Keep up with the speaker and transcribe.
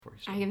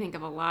stuff. I can think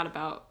of a lot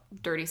about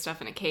dirty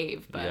stuff in a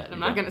cave, but Yeah, I'm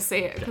not going to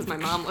say it because my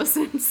mom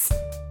listens.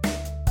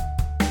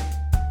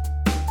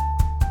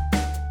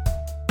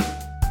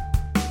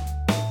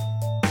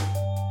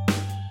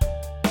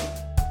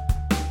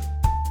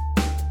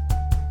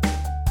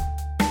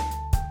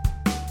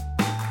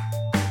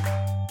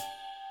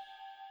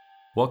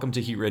 Welcome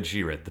to He Read,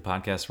 She Read, the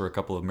podcast where a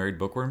couple of married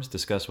bookworms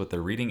discuss what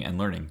they're reading and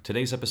learning.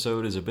 Today's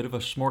episode is a bit of a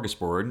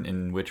smorgasbord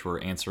in which we're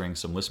answering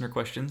some listener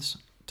questions,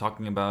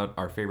 talking about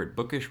our favorite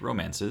bookish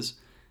romances,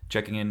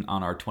 checking in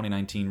on our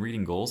 2019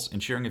 reading goals,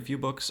 and sharing a few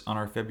books on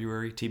our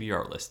February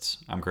TBR lists.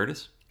 I'm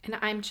Curtis. And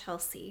I'm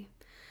Chelsea.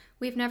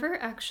 We've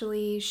never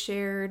actually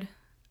shared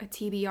a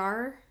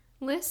TBR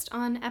list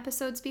on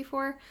episodes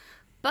before,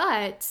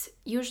 but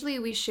usually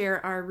we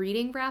share our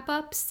reading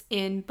wrap-ups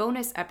in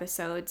bonus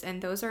episodes,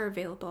 and those are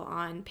available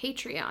on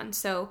Patreon.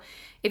 So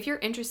if you're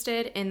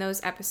interested in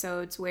those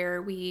episodes where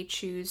we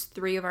choose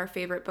 3 of our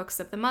favorite books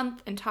of the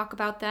month and talk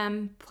about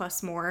them,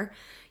 plus more,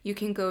 you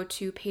can go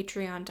to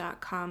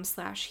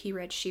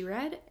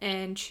patreon.com/HeReadSheRead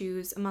and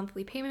choose a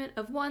monthly payment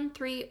of $1,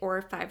 $3,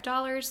 or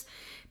 $5.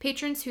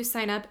 Patrons who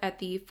sign up at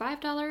the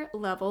 $5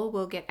 level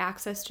will get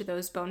access to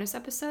those bonus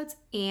episodes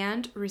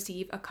and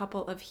receive a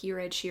couple of He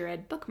Read, She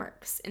Read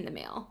bookmarks in the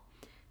mail.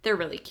 They're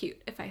really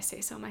cute, if I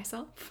say so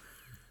myself.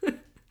 A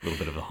little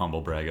bit of a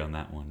humble brag on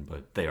that one,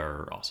 but they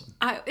are awesome.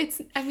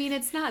 It's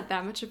not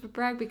that much of a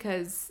brag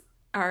because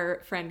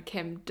our friend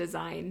Kim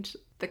designed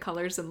the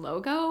colors and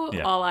logo.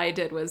 Yeah. All I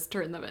did was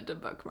turn them into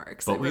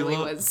bookmarks. But we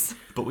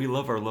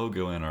love our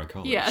logo and our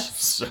colors.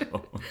 Yes.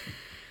 So.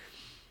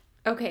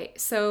 Okay,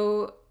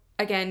 so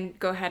again,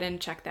 go ahead and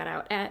check that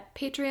out at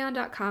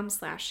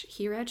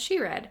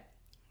patreon.com/HeReadSheRead.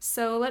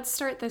 So let's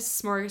start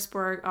this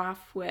smorgasbord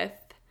off with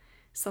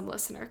some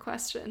listener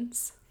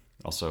questions.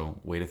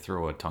 Also, way to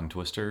throw a tongue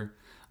twister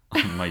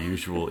on my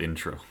usual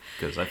intro,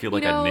 because I feel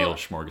like I nailed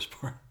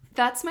smorgasbord.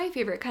 That's my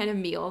favorite kind of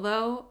meal,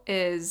 though,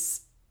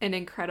 is an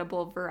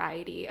incredible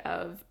variety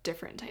of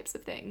different types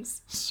of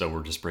things. So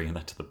we're just bringing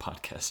that to the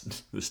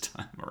podcast this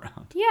time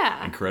around.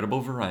 Yeah.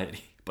 Incredible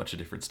variety. Bunch of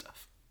different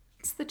stuff.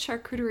 It's the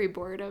charcuterie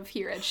board of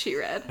He Read, She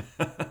Read.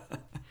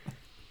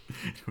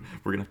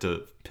 We're going to have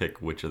to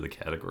pick which of the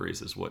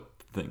categories is what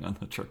thing on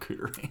the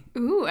charcuterie.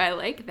 Ooh, I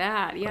like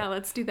that. Yeah,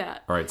 let's do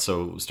that. All right,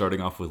 so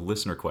starting off with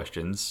listener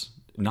questions,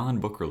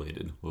 non-book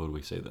related. What would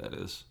we say that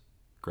is?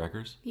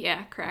 Crackers?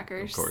 Yeah,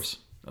 crackers. Of course.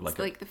 It's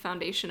like the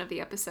foundation of the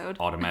episode.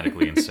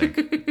 Automatically in sync.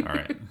 All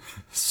right.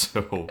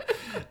 So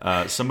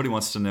somebody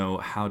wants to know,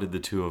 how did the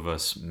two of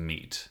us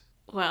meet?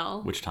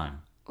 Well. Which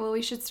time? Well,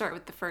 we should start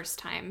with the first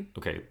time.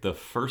 Okay. The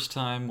first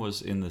time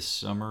was in the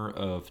summer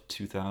of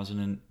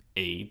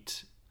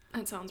 2008.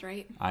 That sounds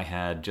right. I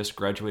had just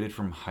graduated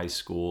from high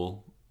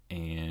school,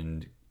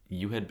 and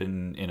you had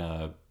been in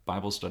a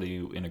Bible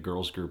study in a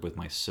girls group with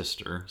my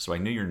sister. So I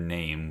knew your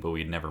name, but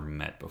we'd never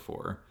met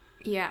before.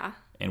 Yeah.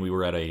 And we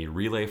were at a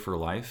Relay for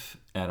Life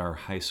at our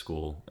high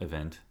school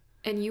event.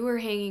 And you were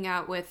hanging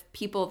out with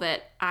people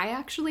that I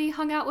actually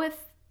hung out with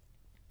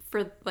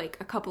for like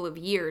a couple of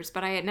years,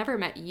 but I had never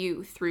met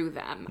you through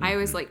them. Mm-hmm. I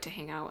always like to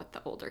hang out with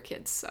the older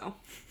kids, so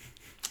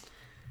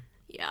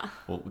yeah.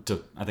 Well,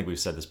 I think we've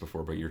said this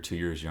before, but you're 2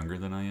 years younger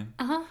than I am.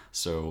 Uh-huh.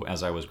 So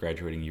as I was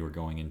graduating, you were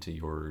going into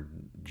your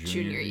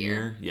junior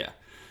year. Yeah.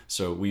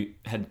 So we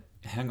had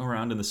hung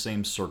around in the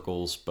same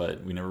circles,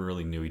 but we never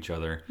really knew each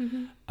other.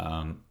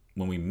 Mm-hmm.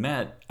 When we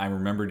met, I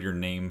remembered your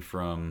name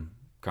from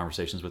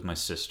conversations with my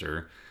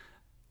sister,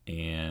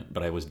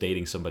 but I was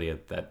dating somebody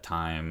at that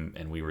time,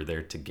 and we were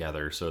there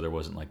together, so there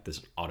wasn't like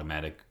this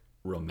automatic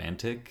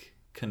romantic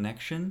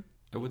connection,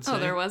 I would say. Oh,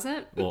 there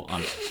wasn't? Well,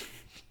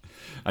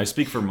 I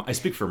speak for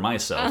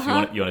myself.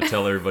 Uh-huh. You want to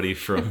tell everybody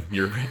from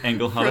your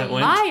angle how that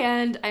went? From my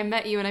end, I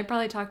met you, and I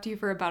probably talked to you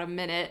for about a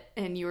minute,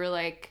 and you were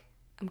like,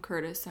 I'm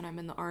Curtis, and I'm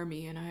in the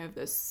Army, and I have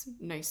this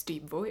nice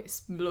deep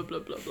voice, blah, blah,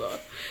 blah, blah.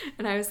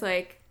 And I was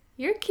like,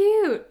 you're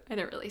cute. I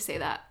didn't really say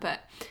that, but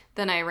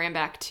then I ran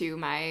back to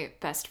my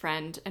best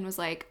friend and was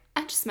like,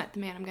 I just met the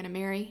man I'm going to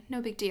marry.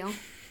 No big deal.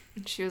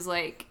 And she was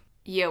like,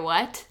 yeah,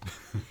 what?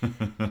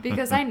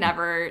 Because I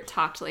never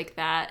talked like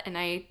that, and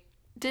I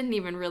didn't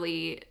even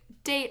really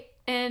date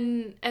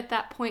at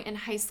that point in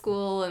high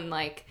school, and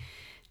like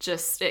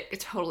just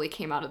it totally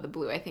came out of the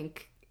blue. I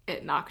think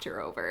it knocked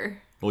her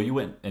over. Well, you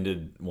went and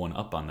did one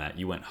up on that.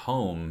 You went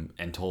home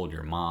and told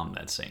your mom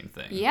that same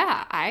thing.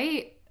 Yeah,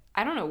 I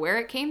don't know where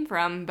it came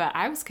from, but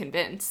I was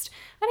convinced.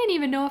 I didn't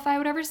even know if I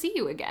would ever see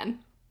you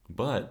again.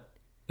 But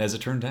as it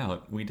turned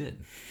out, we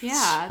did.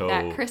 Yeah,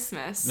 that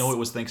Christmas. No, it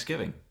was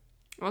Thanksgiving.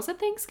 Was it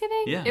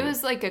Thanksgiving? Yeah. It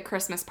was like a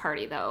Christmas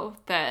party, though,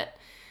 that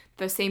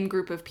the same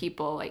group of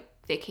people, like,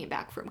 they came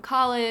back from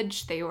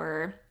college. They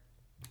were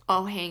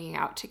all hanging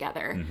out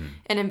together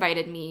and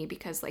invited me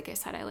because, like I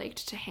said, I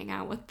liked to hang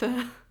out with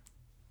the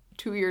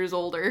 2 years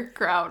older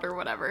crowd or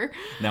whatever.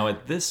 Now,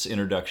 at this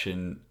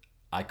introduction,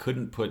 I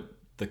couldn't put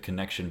the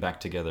connection back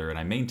together, and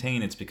I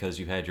maintain it's because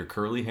you had your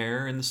curly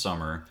hair in the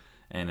summer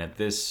And at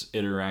this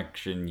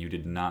interaction, you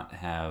did not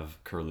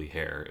have curly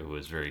hair. It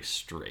was very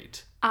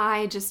straight.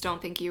 I just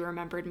don't think you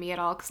remembered me at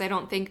all, because I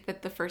don't think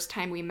that the first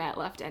time we met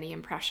left any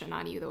impression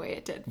on you the way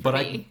it did for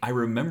me. I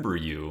remember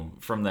you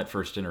from that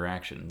first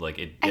interaction.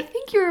 I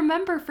think you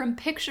remember from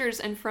pictures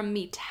and from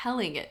me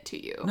telling it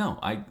to you. No,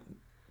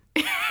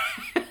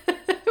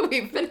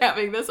 We've been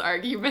having this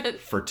argument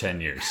for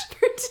 10 years.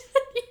 for 10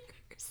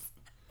 years.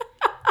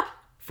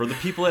 For the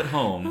people at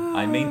home,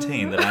 I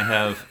maintain that I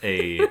have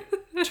a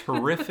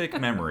terrific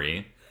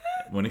memory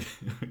when it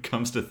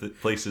comes to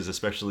places,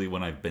 especially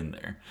when I've been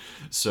there.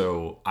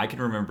 So I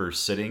can remember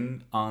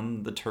sitting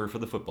on the turf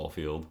of the football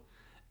field.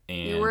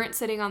 And you weren't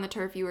sitting on the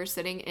turf. You were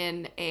sitting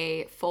in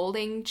a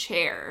folding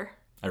chair.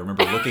 I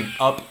remember looking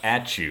up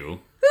at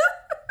you.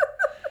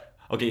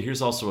 Okay,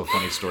 here's also a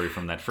funny story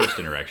from that first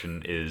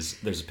interaction is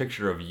there's a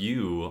picture of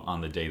you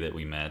on the day that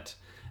we met,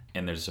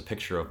 and there's a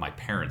picture of my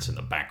parents in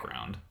the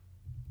background.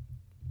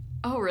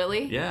 Oh,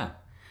 really? Yeah.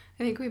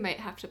 I think we might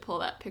have to pull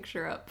that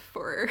picture up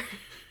for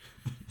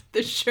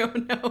the show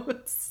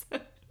notes.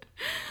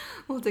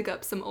 We'll dig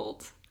up some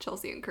old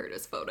Chelsea and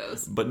Curtis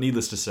photos. But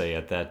needless to say,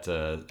 at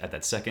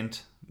that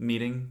second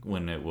meeting,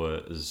 when it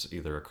was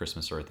either a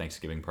Christmas or a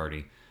Thanksgiving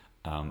party,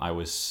 I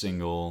was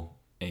single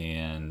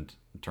and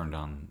turned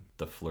on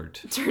the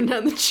flirt. Turned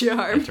on the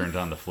charm. I turned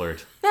on the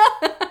flirt.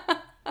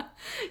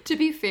 To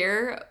be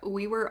fair,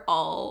 we were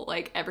all,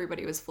 like,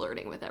 everybody was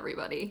flirting with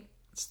everybody.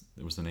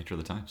 It was the nature of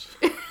the times.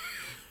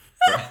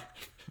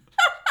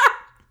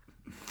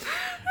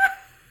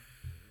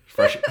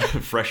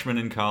 Freshman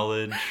in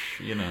college,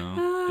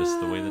 just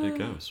the way that it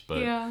goes. But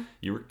yeah.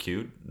 You were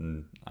cute,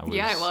 and I was.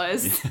 Yeah, I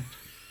was.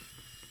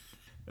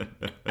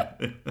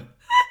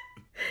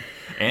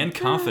 And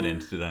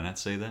confident. Did I not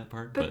say that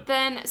part? But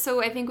then,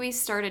 so I think we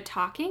started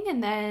talking,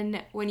 and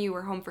then when you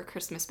were home for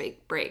Christmas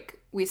break,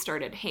 we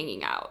started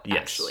hanging out, yes.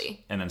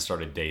 Actually. And then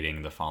started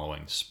dating the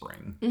following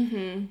spring.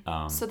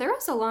 Mm-hmm. So there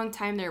was a long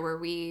time there where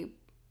we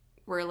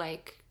were,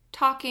 like,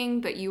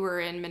 talking, but you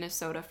were in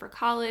Minnesota for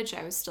college.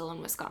 I was still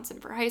in Wisconsin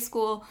for high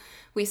school.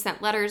 We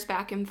sent letters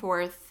back and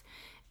forth,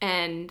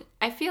 and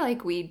I feel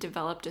like we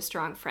developed a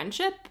strong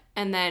friendship.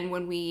 And then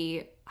when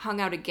we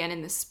hung out again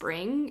in the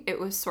spring, it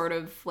was sort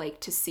of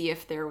like to see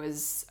if there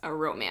was a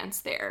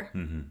romance there.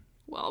 Mm-hmm.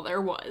 Well,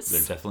 there was.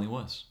 There definitely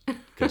was.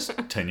 Because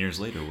 10 years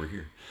later, we're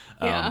here.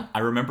 Yeah. I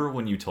remember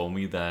when you told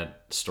me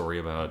that story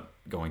about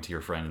going to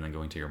your friend and then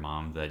going to your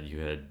mom, that you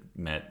had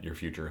met your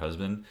future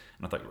husband,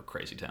 and I thought you were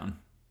crazy town.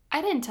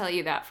 I didn't tell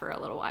you that for a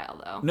little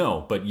while, though.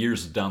 No, but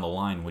years down the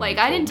line when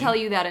I didn't tell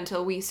you that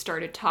until we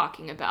started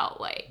talking about,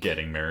 like...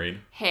 getting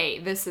married. Hey,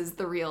 this is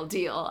the real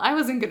deal. I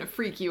wasn't going to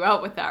freak you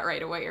out with that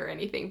right away or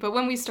anything. But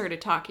when we started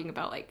talking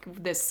about, like,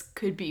 this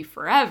could be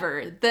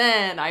forever,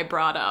 then I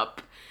brought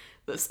up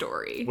the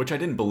story. Which I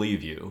didn't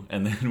believe you.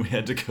 And then we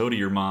had to go to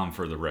your mom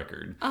for the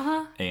record.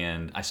 Uh-huh.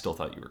 And I still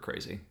thought you were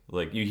crazy.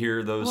 Like, you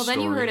hear those stories. Well,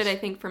 then you heard it, I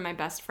think, from my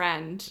best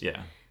friend.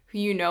 Yeah.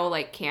 Who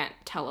like, can't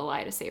tell a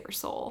lie to save her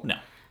soul. No.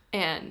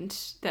 And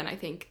then I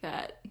think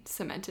that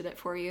cemented it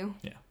for you.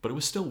 Yeah, but it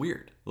was still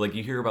weird. Like,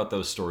 you hear about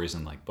those stories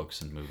in, like,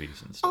 books and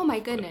movies and stuff. Oh,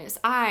 my goodness.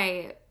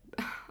 I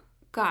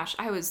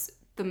was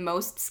the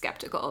most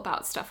skeptical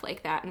about stuff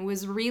like that and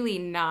was really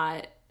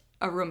not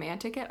a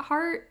romantic at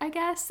heart, I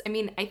guess. I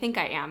mean, I think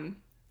I am,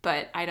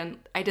 but I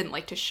didn't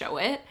like to show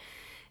it.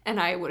 And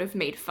I would have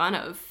made fun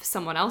of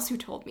someone else who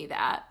told me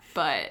that.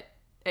 But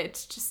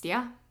it's just,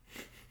 yeah.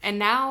 And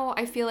now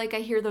I feel like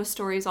I hear those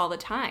stories all the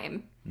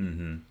time.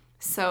 Mm-hmm.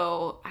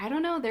 So, I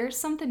don't know, there's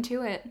something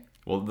to it.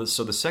 Well,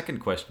 so the second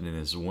question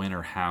is, when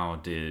or how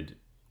did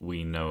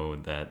we know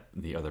that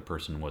the other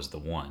person was the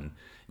one?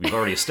 We've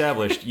already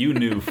established you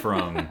knew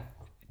from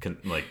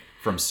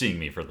seeing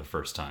me for the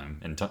first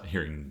time and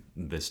hearing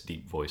this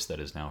deep voice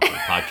that is now for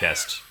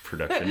podcast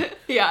production.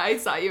 Yeah, I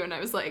saw you and I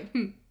was like,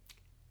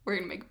 we're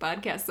going to make a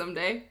podcast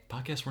someday.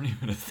 Podcasts weren't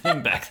even a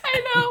thing back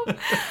then. I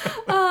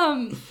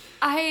know.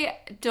 I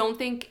don't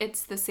think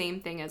it's the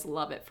same thing as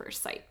love at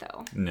first sight,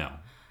 though. No.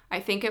 I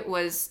think it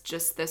was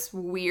just this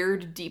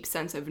weird, deep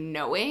sense of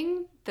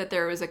knowing that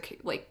there was a,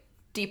 like,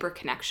 deeper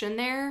connection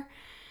there,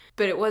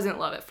 but it wasn't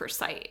love at first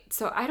sight.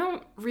 So I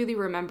don't really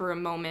remember a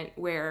moment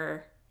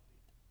where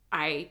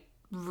I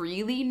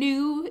really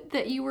knew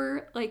that you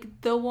were,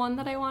 like, the one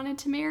that I wanted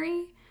to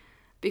marry,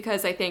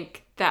 because I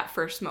think that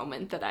first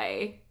moment that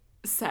I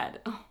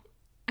said, oh,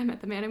 I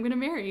met the man I'm going to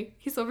marry,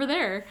 he's over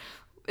there,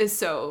 is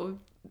so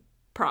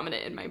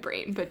prominent in my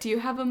brain. But do you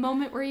have a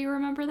moment where you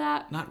remember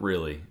that? Not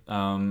really.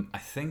 I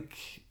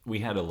think we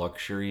had a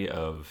luxury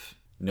of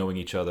knowing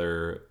each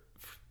other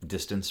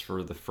distance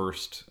for the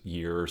first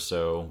year or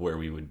so, where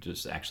we would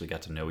just actually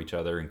got to know each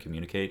other and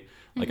communicate.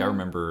 Like, I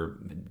remember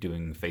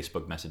doing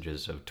Facebook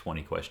messages of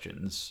 20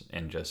 questions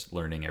and just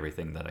learning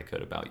everything that I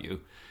could about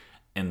you.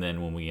 And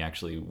then when we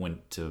actually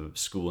went to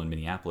school in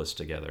Minneapolis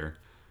together,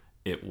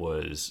 it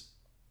was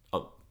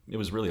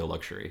really a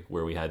luxury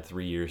where we had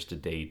 3 years to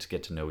date,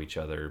 get to know each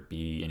other,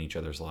 be in each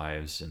other's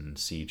lives, and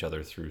see each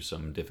other through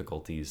some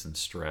difficulties and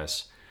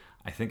stress.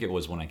 I think it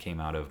was when I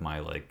came out of my,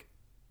 like,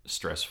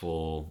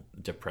 stressful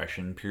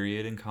depression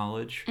period in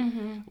college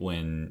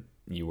when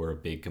you were a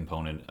big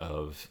component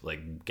of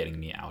like getting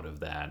me out of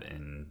that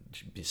and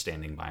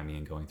standing by me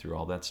and going through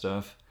all that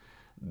stuff,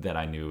 that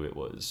I knew it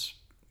was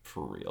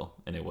for real.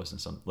 And it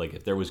wasn't some, like,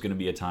 if there was going to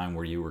be a time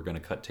where you were going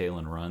to cut tail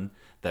and run,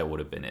 that would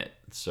have been it.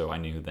 So I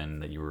knew then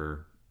that you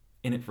were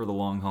in it for the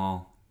long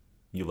haul.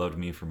 You loved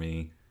me for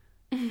me,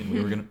 and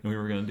we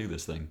were gonna do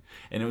this thing.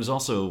 And it was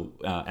also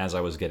as I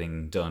was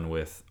getting done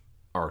with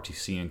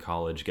ROTC in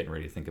college, getting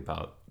ready to think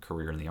about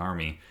career in the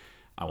Army,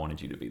 I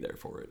wanted you to be there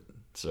for it.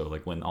 So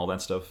like when all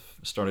that stuff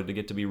started to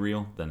get to be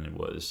real, then it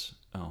was,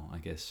 oh, I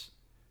guess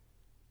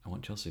I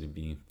want Chelsea to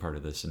be part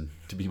of this and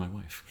to be my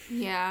wife.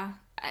 Yeah,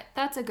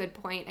 that's a good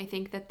point. I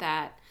think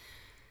that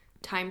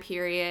time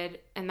period,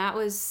 and that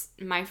was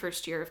my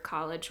first year of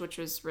college, which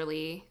was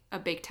really a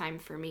big time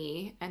for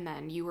me. And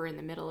then you were in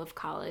the middle of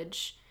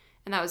college,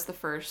 and that was the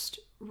first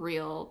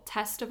real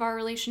test of our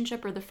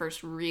relationship, or the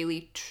first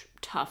really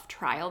tough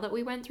trial that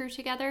we went through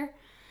together.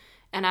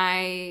 And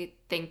I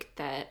think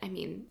that, I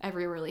mean,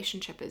 every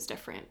relationship is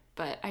different,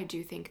 but I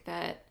do think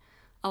that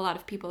a lot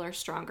of people are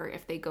stronger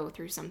if they go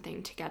through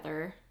something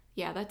together.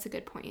 Yeah, that's a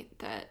good point.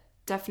 That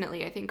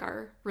definitely, I think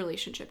our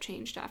relationship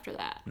changed after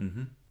that.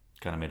 Mm-hmm.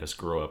 Kind of made us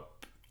grow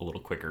up a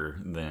little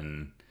quicker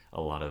than a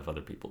lot of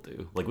other people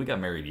do. Like, we got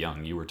married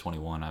young. You were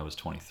 21, I was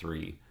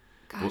 23.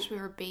 Gosh, we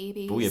were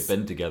babies. But we had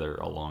been together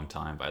a long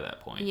time by that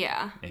point.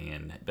 Yeah.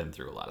 And been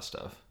through a lot of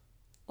stuff.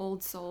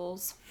 Old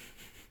souls.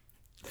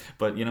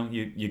 But, you know,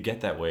 you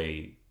get that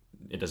way.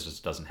 It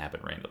just doesn't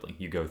happen randomly.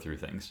 You go through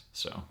things.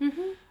 So,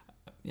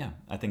 yeah,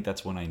 I think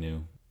that's when I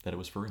knew that it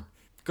was for real.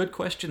 Good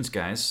questions,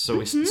 guys. So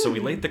we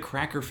laid the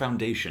cracker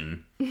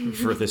foundation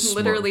for this.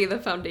 Literally the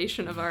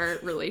foundation of our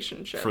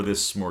relationship. For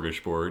this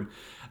smorgasbord.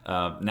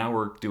 Now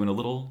we're doing a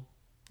little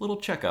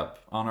checkup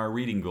on our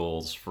reading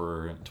goals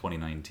for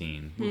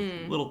 2019.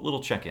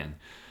 Little check-in.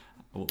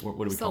 What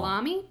do we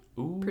Salami?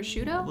 call it?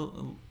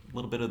 Prosciutto? A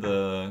little bit of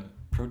the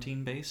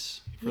protein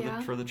base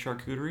for the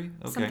charcuterie.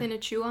 Okay. Something to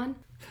chew on.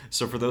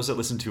 So for those that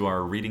listened to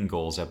our reading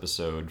goals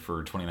episode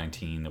for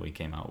 2019 that we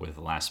came out with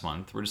last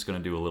month, we're just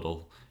going to do a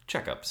little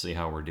checkup, see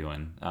how we're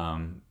doing.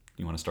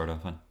 You want to start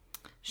off, hon?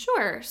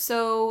 Sure.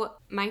 So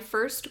my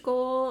first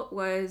goal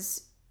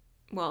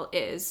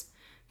is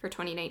for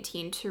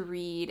 2019 to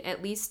read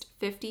at least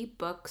 50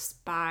 books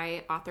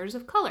by authors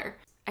of color.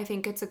 I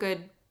think it's a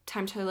good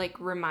time to like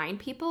remind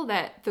people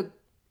that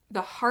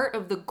the heart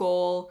of the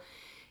goal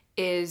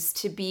is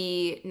to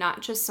be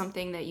not just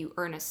something that you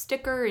earn a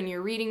sticker in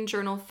your reading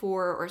journal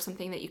for, or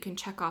something that you can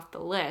check off the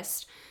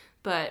list,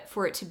 but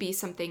for it to be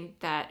something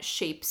that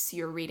shapes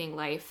your reading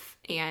life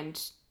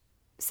and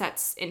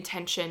sets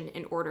intention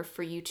in order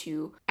for you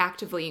to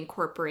actively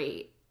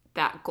incorporate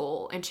that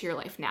goal into your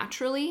life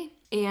naturally.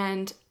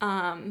 And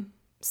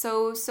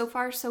so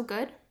far so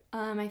good.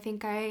 I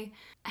think I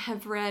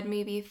have read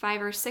maybe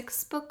 5 or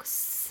 6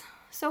 books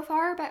so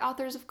far by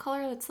authors of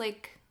color. That's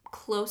like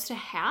close to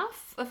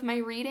half of my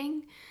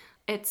reading.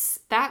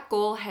 That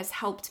goal has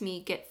helped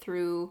me get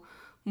through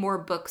more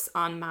books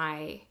on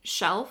my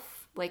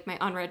shelf, like my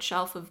unread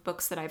shelf of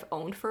books that I've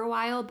owned for a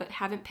while but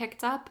haven't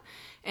picked up.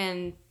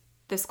 And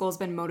this goal's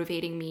been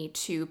motivating me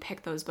to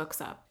pick those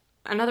books up.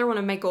 Another one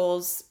of my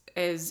goals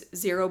is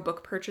 0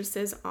 book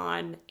purchases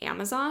on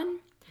Amazon.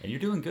 And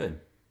you're doing good.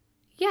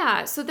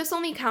 Yeah, so this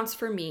only counts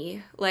for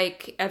me.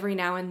 Like every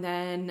now and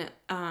then,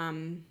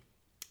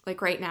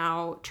 like right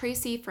now,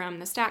 Tracy from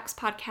the Stacks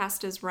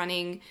podcast is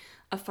running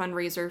a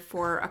fundraiser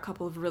for a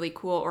couple of really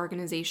cool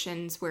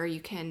organizations where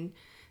you can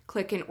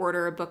click and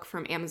order a book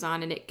from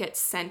Amazon and it gets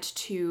sent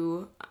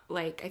to,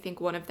 like, I think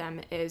one of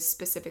them is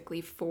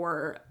specifically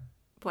for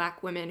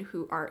Black women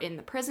who are in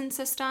the prison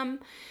system.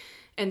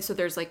 And so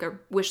there's like a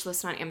wish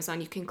list on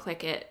Amazon. You can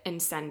click it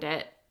and send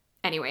it.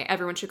 Anyway,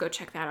 everyone should go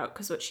check that out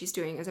because what she's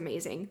doing is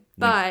amazing.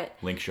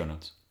 Link show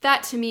notes.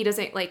 That to me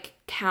doesn't like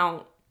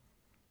count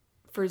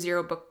for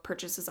 0 book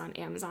purchases on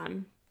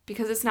Amazon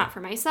because it's not for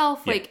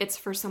myself. Yeah. Like it's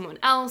for someone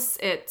else.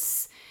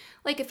 It's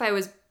like if I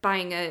was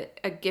buying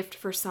a gift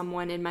for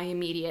someone in my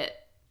immediate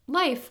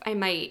life, I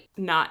might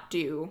not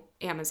do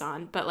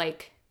Amazon, but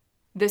like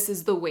this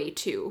is the way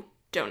to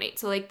donate.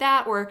 So like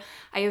that, or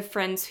I have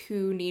friends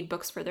who need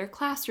books for their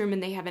classroom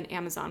and they have an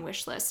Amazon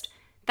wish list.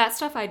 That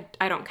stuff I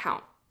don't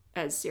count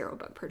as 0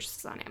 book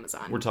purchases on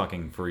Amazon. We're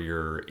talking for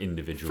your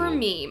individual. For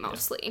me,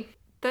 mostly.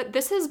 Yeah.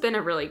 This has been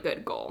a really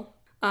good goal.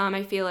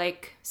 I feel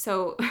like,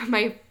 so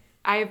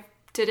I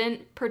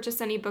didn't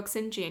purchase any books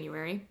in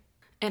January,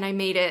 and I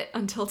made it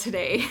until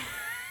today.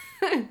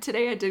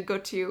 Today I did go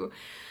to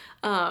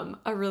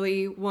a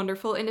really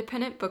wonderful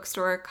independent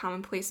bookstore,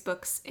 Commonplace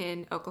Books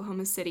in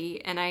Oklahoma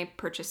City, and I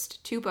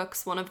purchased 2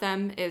 books. One of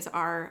them is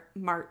going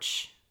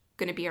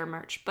to be our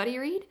March buddy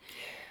read.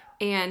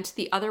 And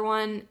the other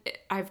one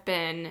I've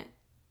been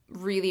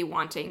really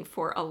wanting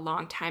for a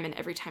long time, and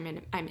every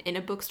time I'm in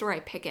a bookstore, I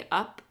pick it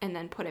up and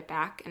then put it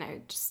back.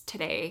 And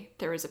today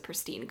there was a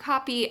pristine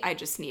copy. I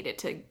just needed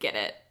to get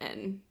it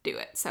and do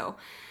it. So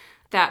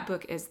that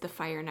book is The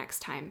Fire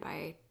Next Time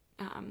by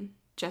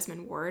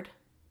Jesmyn Ward.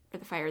 or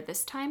The Fire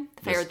This Time?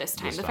 This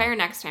The time. Fire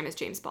Next Time is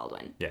James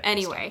Baldwin. Yeah,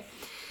 Anyway.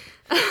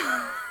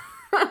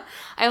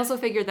 I also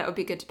figured that would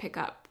be good to pick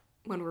up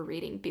when we're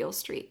reading Beale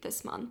Street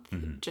this month,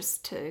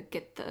 just to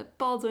get the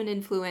Baldwin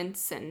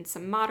influence and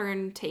some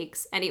modern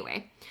takes.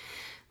 Anyway,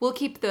 we'll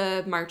keep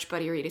the March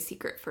Buddy Read a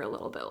secret for a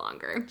little bit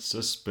longer.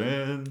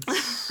 Suspense.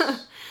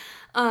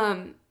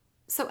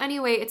 So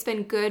anyway, it's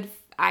been good,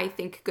 I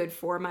think good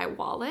for my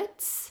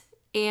wallet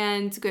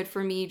and good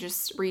for me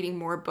just reading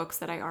more books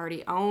that I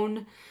already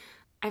own.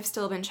 I've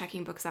still been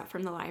checking books out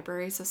from the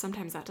library, so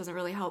sometimes that doesn't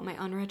really help my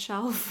unread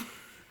shelf.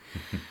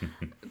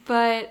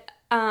 But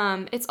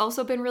it's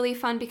also been really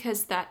fun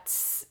because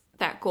that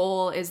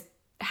goal is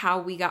how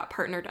we got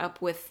partnered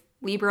up with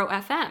Libro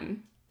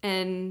FM.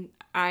 And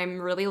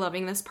I'm really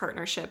loving this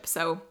partnership.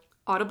 So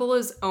Audible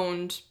is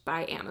owned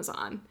by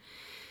Amazon.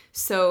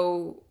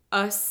 So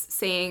us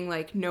saying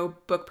like no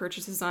book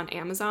purchases on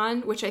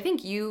Amazon, which I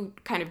think you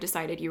kind of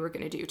decided you were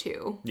going to do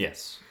too.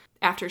 Yes.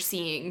 After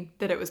seeing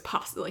that it was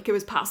possible, like it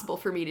was possible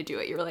for me to do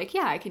it, you were like,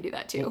 yeah, I can do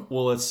that too.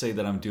 Well, let's say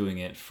that I'm doing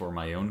it for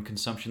my own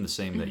consumption, the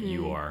same that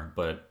you are.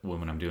 But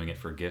when I'm doing it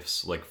for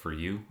gifts, like for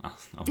you, I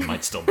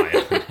might still buy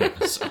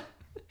it. So.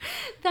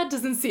 That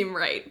doesn't seem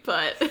right,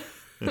 but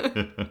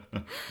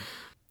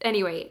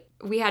anyway,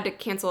 we had to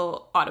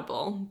cancel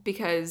Audible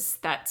because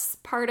that's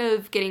part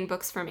of getting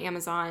books from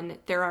Amazon.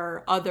 There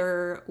are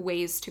other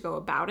ways to go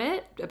about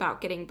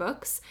getting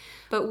books,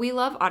 but we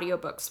love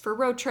audiobooks for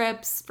road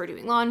trips, for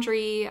doing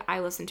laundry. I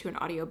listen to an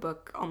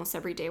audiobook almost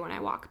every day when I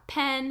walk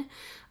pen.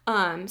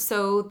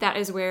 So that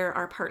is where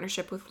our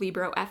partnership with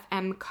Libro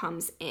FM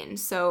comes in.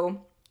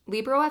 So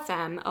Libro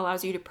FM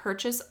allows you to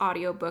purchase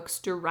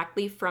audiobooks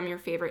directly from your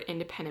favorite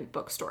independent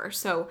bookstore.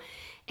 So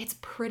it's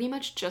pretty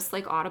much just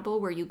like Audible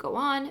where you go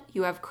on,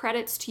 you have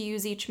credits to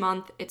use each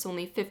month. It's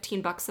only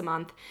 $15 a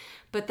month.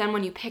 But then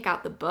when you pick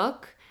out the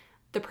book,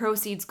 the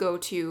proceeds go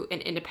to an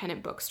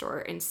independent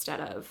bookstore instead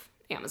of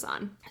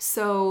Amazon.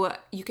 So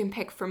you can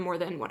pick from more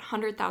than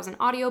 100,000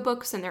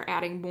 audiobooks, and they're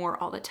adding more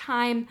all the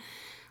time.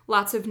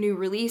 Lots of new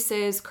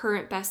releases,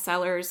 current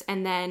bestsellers,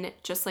 and then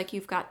just like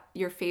you've got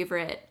your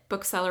favorite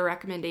bookseller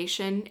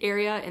recommendation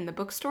area in the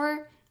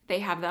bookstore, they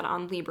have that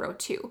on Libro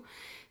too.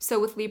 So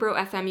with Libro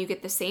FM, you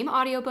get the same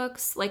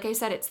audiobooks. Like I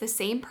said, it's the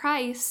same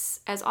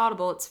price as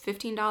Audible. It's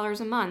 $15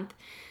 a month,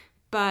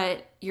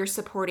 but you're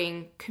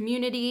supporting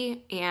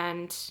community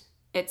and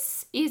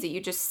it's easy.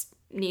 You just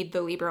need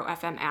the Libro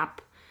FM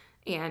app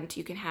and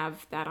you can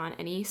have that on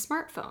any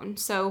smartphone.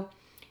 So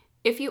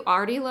if you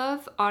already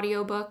love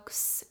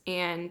audiobooks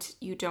and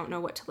you don't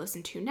know what to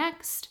listen to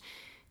next,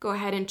 go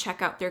ahead and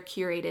check out their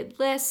curated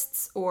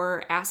lists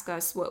or ask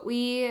us what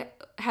we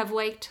have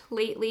liked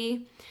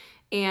lately.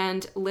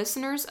 And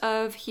listeners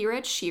of He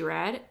Read, She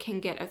Read can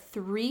get a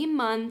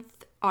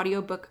 3-month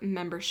audiobook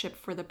membership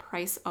for the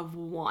price of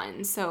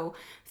one. So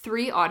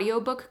 3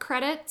 audiobook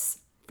credits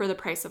for the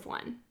price of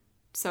one.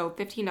 So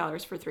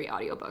 $15 for 3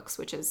 audiobooks,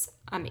 which is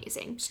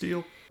amazing.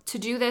 Steal. To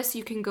do this,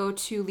 you can go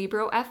to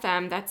Libro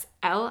FM, that's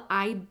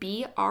LIBRO.FM,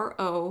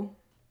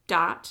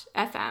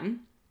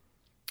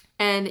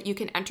 and you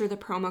can enter the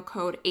promo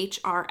code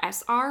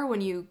HRSR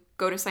when you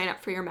go to sign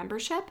up for your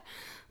membership.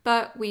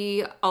 But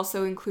we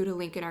also include a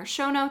link in our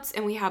show notes,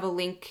 and we have a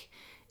link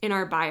in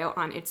our bio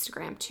on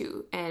Instagram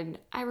too. And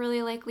I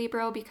really like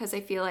Libro because I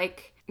feel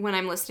like when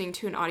I'm listening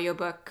to an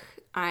audiobook,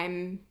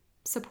 I'm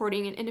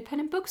supporting an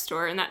independent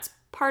bookstore, and that's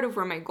part of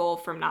where my goal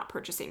from not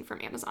purchasing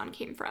from Amazon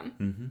came from.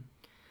 Mm-hmm.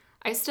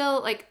 I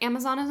still,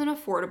 Amazon is an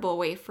affordable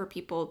way for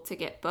people to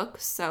get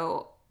books,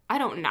 so I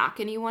don't knock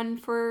anyone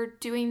for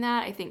doing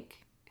that. I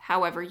think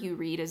however you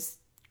read is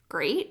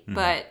great,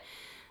 but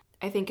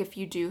I think if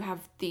you do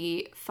have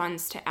the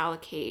funds to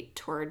allocate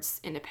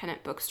towards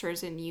independent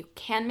bookstores and you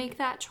can make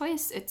that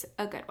choice, it's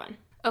a good one.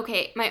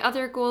 Okay, my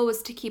other goal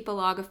was to keep a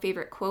log of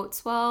favorite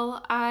quotes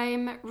while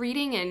I'm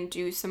reading and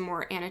do some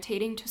more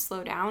annotating to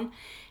slow down.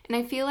 And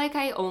I feel like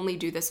I only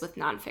do this with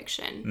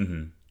nonfiction.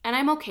 Mm-hmm. And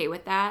I'm okay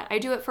with that. I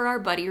do it for our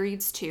buddy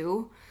reads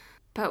too.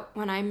 But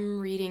when I'm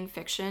reading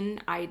fiction,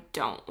 I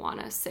don't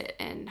want to sit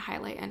and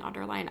highlight and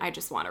underline. I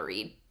just want to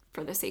read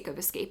for the sake of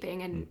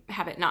escaping and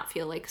have it not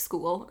feel like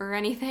school or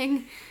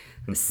anything.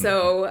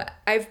 So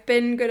I've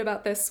been good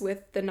about this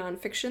with the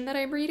nonfiction that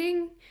I'm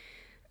reading.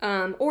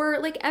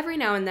 Or every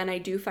now and then I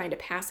do find a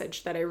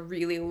passage that I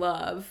really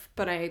love,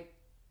 but I'm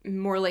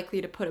more likely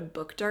to put a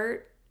book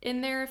dart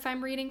in there if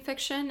I'm reading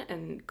fiction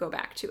and go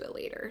back to it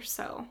later.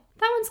 So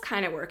that one's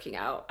kind of working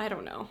out. I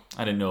don't know.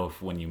 I didn't know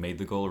if when you made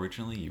the goal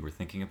originally, you were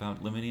thinking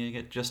about limiting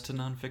it just to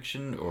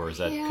nonfiction, or is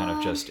that kind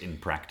of just in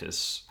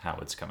practice how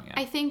it's coming out?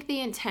 I think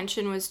the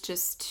intention was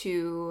just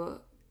to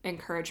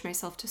encourage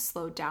myself to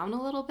slow down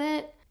a little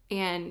bit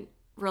and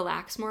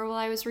relax more while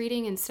I was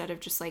reading instead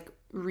of just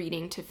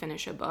reading to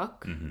finish a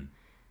book. Mm-hmm.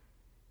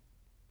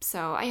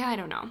 So I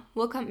don't know.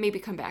 We'll maybe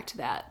come back to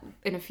that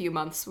in a few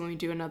months when we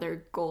do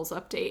another goals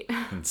update.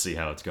 And see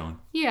how it's going.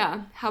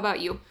 Yeah. How about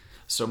you?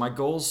 So my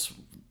goals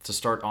to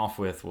start off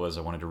with was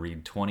I wanted to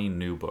read 20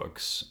 new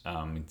books.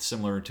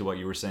 Similar to what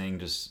you were saying,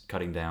 just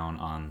cutting down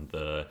on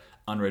the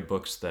unread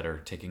books that are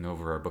taking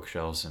over our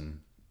bookshelves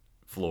and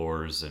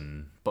floors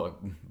and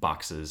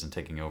boxes and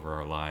taking over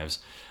our lives.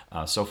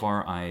 So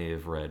far,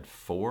 I've read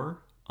 4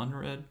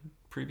 unread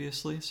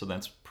previously, so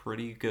that's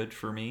pretty good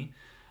for me.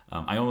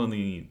 I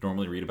only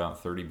normally read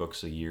about 30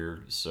 books a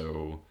year,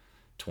 so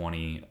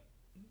 20,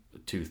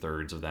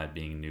 2/3 of that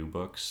being new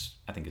books,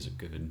 I think is a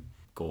good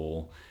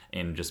goal.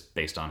 And just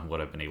based on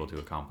what I've been able to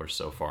accomplish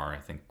so far, I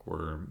think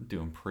we're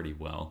doing pretty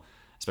well,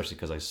 especially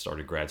because I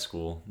started grad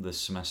school this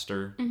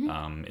semester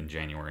in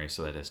January,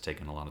 so that has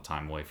taken a lot of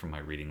time away from my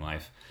reading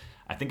life.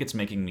 I think it's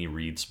making me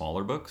read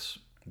smaller books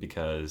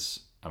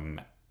because I'm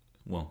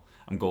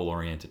a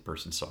goal-oriented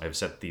person, so I've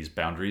set these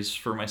boundaries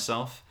for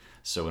myself.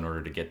 So in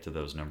order to get to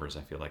those numbers,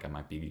 I feel like I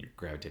might be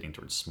gravitating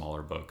towards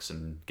smaller books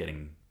and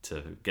getting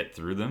to get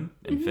through them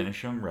and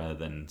finish them rather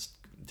than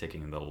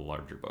taking the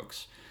larger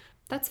books.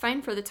 That's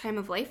fine for the time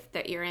of life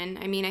that you're in.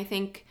 I mean, I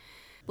think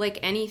like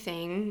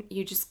anything,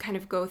 you just kind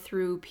of go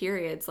through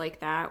periods like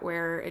that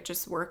where it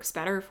just works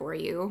better for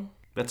you.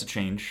 That's a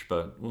change,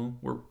 but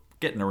we're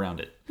getting around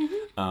it.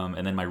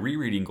 And then my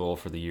rereading goal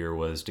for the year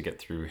was to get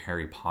through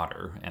Harry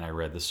Potter, and I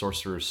read The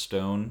Sorcerer's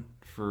Stone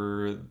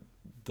for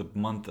the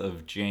month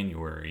of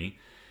January,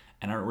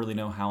 and I don't really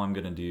know how I'm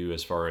going to do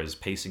as far as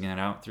pacing it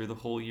out through the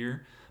whole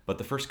year, but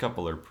the first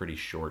couple are pretty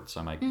short,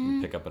 so I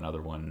might pick up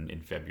another one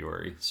in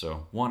February.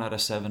 So 1 out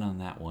of 7 on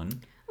that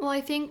one. Well,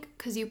 I think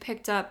because you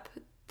picked up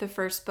the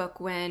first book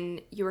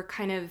when you were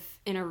kind of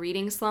in a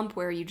reading slump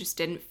where you just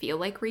didn't feel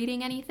like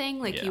reading anything,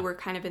 like you were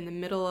kind of in the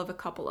middle of a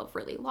couple of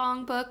really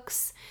long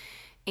books,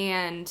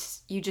 and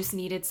you just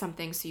needed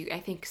something so you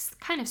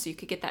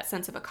could get that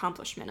sense of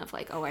accomplishment of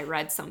like, oh, I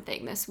read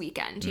something this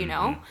weekend, you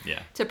know?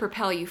 Yeah. To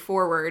propel you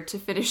forward to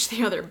finish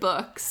the other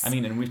books. I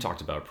mean, and we've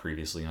talked about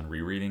previously on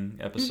rereading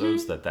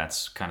episodes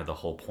that's kind of the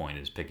whole point,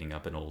 is picking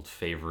up an old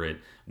favorite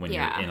when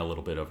you're in a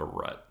little bit of a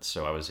rut.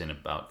 So I was in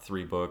about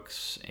 3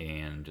 books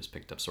and just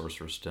picked up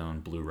Sorcerer's Stone,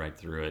 blew right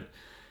through it.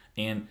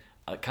 And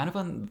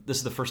this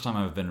is the first time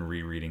I've been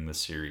rereading the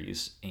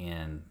series,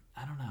 and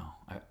I don't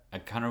know. I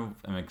kind of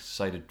am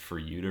excited for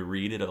you to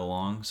read it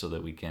along so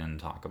that we can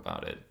talk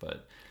about it.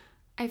 But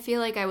I feel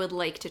like I would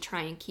like to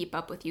try and keep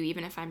up with you,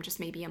 even if I'm just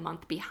maybe a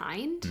month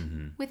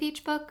behind with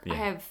each book. Yeah. I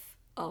have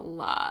a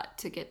lot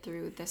to get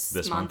through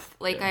this month.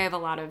 I have a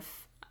lot of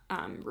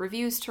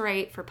reviews to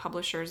write for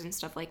publishers and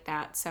stuff like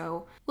that.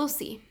 So we'll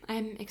see.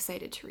 I'm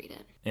excited to read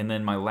it. And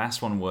then my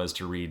last one was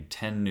to read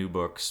 10 new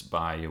books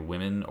by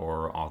women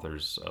or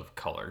authors of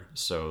color.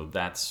 So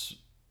that's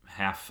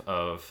half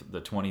of the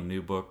 20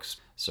 new books.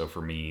 So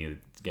for me,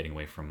 getting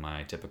away from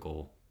my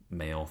typical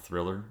male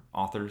thriller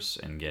authors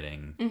and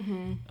getting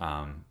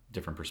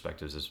different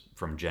perspectives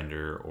from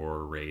gender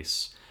or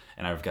race.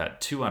 And I've got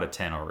 2 out of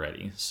 10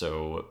 already.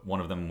 So one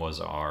of them was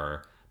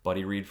our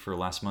buddy read for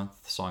last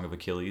month, Song of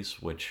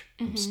Achilles, which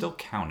I'm still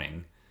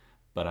counting,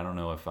 but I don't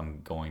know if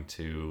I'm going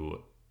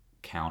to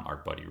count our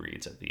buddy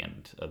reads at the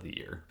end of the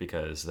year,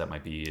 because that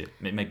might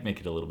make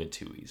it a little bit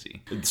too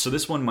easy. So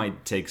this one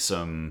might take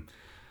some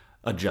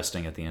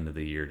adjusting at the end of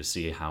the year to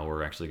see how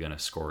we're actually going to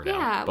score it out.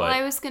 Yeah, well,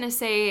 I was going to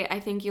say, I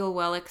think you'll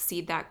well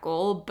exceed that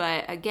goal,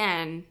 but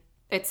again,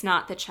 it's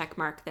not the check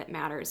mark that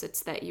matters.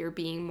 It's that you're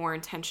being more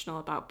intentional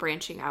about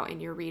branching out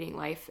in your reading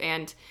life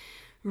and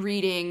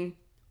reading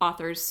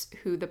authors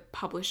who the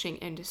publishing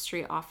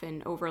industry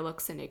often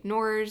overlooks and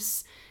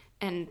ignores,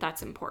 and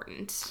that's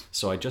important.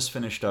 So I just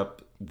finished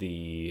up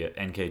the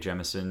N.K.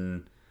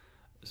 Jemisin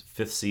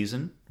 5th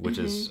season, which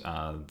is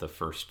the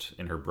first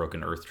in her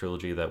Broken Earth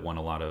trilogy that won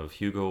a lot of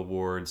Hugo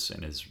Awards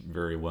and is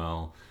very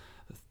well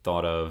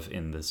thought of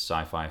in the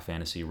sci-fi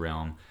fantasy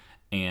realm.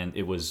 And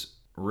it was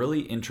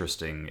really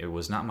interesting. It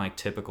was not my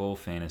typical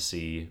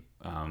fantasy,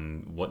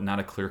 not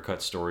a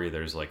clear-cut story.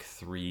 There's like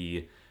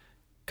 3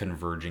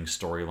 converging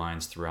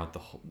storylines throughout the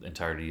whole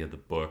entirety of the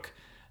book.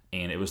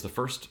 And it was the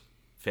first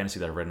fantasy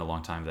that I've read in a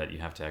long time that you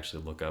have to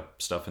actually look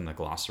up stuff in the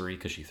glossary,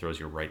 because she throws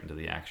you right into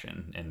the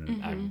action,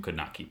 and I could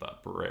not keep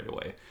up right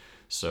away.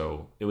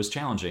 So it was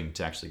challenging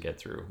to actually get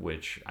through,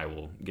 which I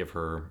will give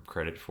her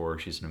credit for.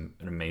 She's an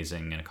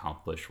amazing and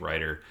accomplished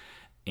writer,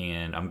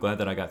 and I'm glad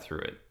that I got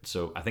through it.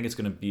 So I think it's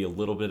going to be a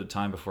little bit of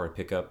time before I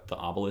pick up The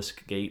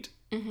Obelisk Gate,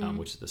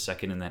 which is the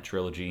second in that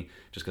trilogy,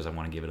 just because I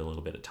want to give it a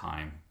little bit of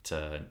time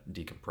to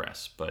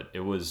decompress. But it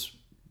was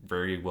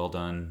very well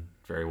done,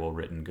 very well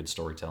written, good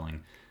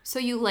storytelling. So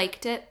you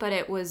liked it, but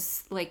it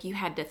was like you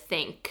had to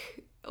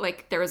think.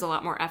 Like there was a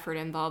lot more effort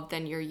involved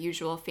than your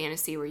usual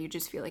fantasy where you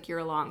just feel like you're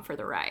along for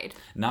the ride.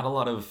 Not a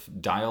lot of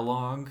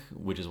dialogue,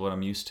 which is what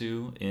I'm used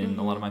to in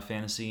a lot of my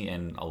fantasy,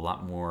 and a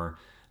lot more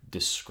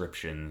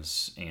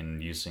descriptions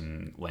and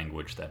using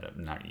language that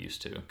I'm not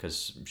used to,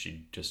 because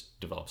she just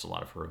develops a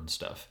lot of her own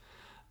stuff.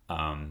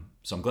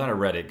 So I'm glad I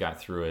read it,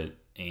 got through it,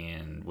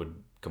 and would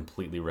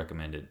completely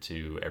recommend it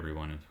to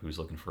everyone who's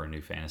looking for a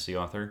new fantasy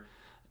author.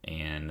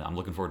 And I'm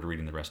looking forward to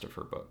reading the rest of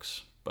her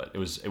books. But it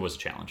was a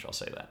challenge, I'll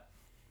say that.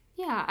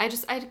 Yeah,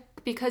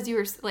 because you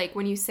were like,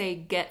 when you say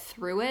get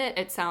through it,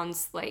 it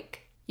sounds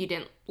like you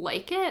didn't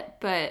like it,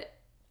 but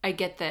I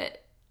get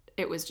that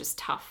it was just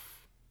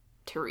tough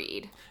to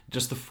read.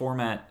 Just the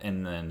format,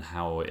 and then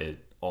how it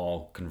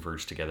all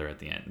converge together at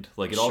the end.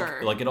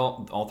 Sure.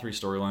 All three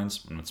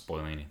storylines, I'm not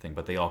spoiling anything,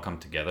 but they all come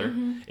together.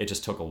 It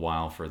just took a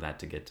while for that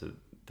to get to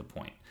the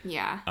point.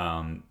 Yeah.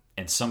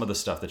 And some of the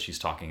stuff that she's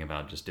talking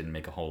about just didn't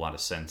make a whole lot of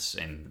sense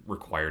and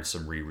required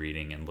some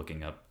rereading and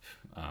looking up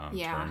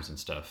terms and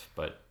stuff.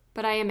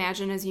 But I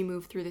imagine as you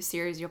move through the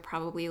series, you'll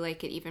probably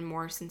like it even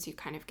more since you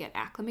kind of get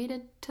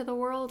acclimated to the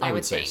world. I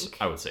would think.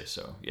 I would say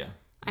so, yeah.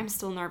 I'm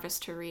still nervous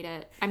to read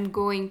it. I'm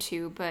going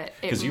to, but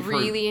it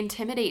really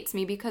intimidates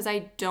me because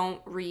I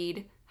don't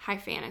read high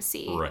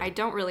fantasy. Right. I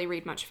don't really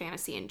read much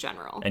fantasy in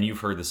general. And you've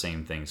heard the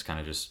same things, kind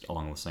of just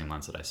along the same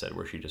lines that I said,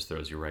 where she just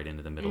throws you right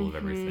into the middle of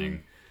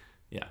everything.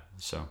 Yeah,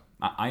 so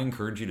I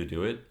encourage you to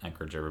do it. I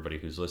encourage everybody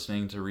who's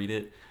listening to read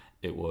it.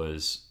 It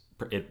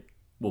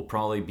will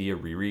probably be a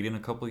reread in a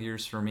couple of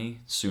years for me,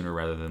 sooner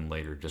rather than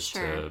later, just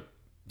to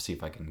see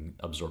if I can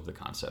absorb the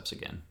concepts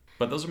again.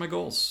 But those are my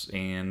goals,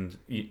 and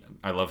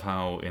I love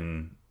how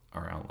in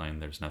our outline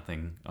there's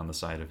nothing on the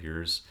side of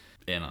yours,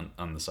 and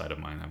on the side of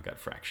mine I've got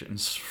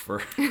fractions for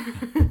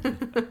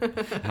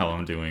how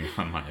I'm doing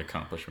on my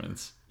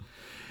accomplishments.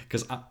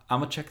 Because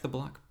I'm a check the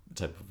block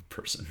type of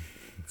person.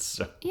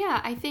 So yeah,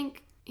 I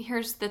think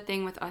here's the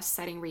thing with us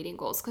setting reading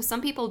goals, because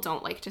some people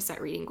don't like to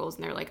set reading goals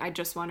and they're like, I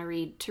just want to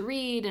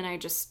read and I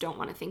just don't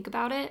want to think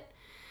about it.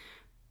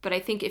 But I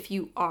think if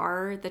you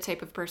are the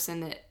type of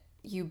person that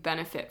you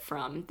benefit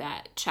from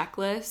that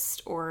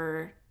checklist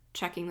or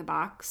checking the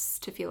box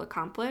to feel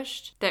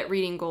accomplished, that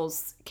reading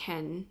goals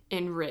can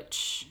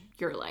enrich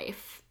your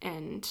life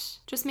and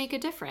just make a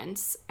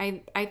difference.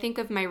 I think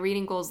of my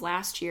reading goals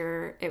last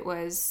year, it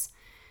was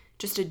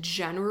just a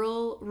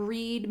general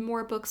read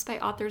more books by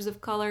authors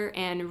of color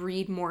and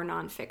read more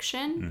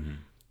nonfiction.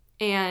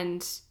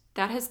 And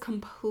that has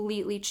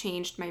completely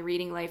changed my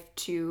reading life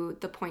to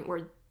the point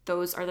where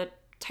those are the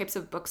types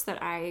of books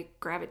that I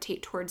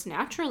gravitate towards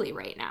naturally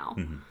right now.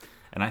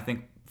 And I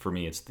think for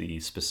me, it's the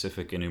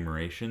specific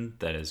enumeration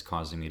that is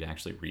causing me to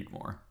actually read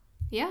more.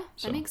 Yeah,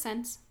 that makes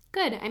sense.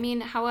 Good. I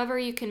mean, however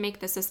you can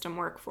make the system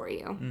work for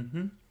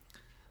you.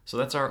 So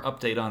that's our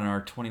update on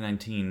our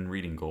 2019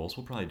 reading goals.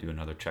 We'll probably do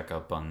another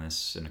checkup on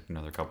this in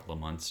another couple of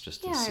months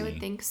just to see I would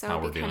think so. how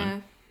we're doing.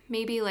 Kinda,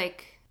 maybe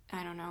like,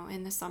 I don't know,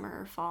 in the summer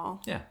or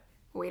fall. Yeah.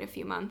 Wait a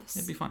few months.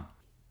 It'd be fun.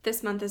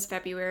 This month is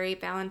February.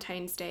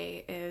 Valentine's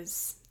Day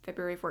is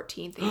February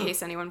 14th, in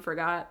case anyone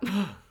forgot.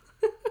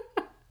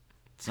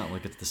 It's not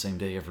like it's the same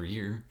day every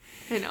year.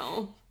 I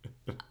know.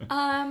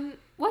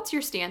 What's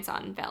your stance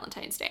on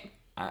Valentine's Day?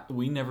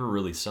 We never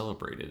really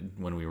celebrated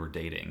when we were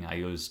dating. I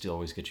used to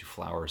always get you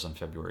flowers on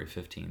February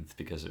 15th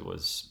because it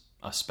was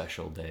a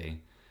special day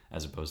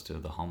as opposed to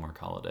the Hallmark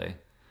holiday.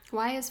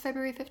 Why is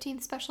February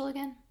 15th special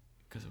again?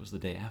 Because it was the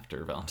day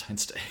after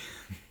Valentine's Day.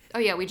 Oh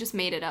yeah, we just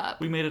made it up.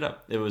 We made it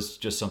up. It was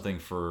just something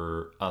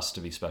for us to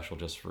be special,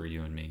 just for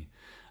you and me.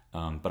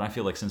 But I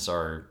feel like since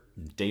our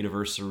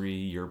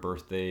date-iversary, your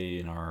birthday,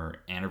 and our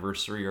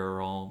anniversary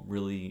are all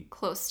really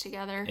close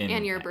together.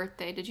 And your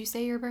birthday. Did you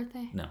say your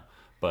birthday? No.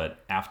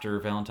 But after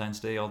Valentine's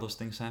Day, all those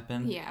things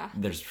happen. Yeah.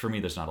 For me,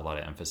 there's not a lot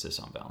of emphasis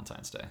on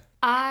Valentine's Day.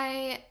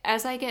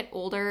 As I get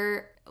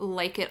older,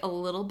 like it a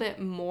little bit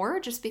more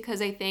just because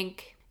I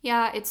think,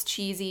 yeah, it's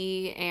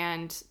cheesy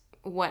and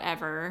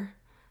whatever.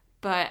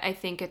 But I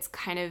think it's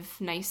kind of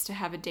nice to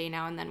have a day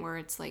now and then where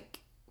it's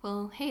like,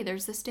 well, hey,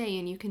 there's this day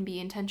and you can be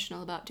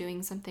intentional about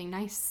doing something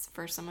nice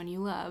for someone you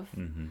love.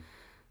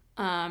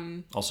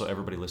 Also,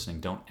 everybody listening,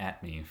 don't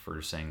at me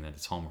for saying that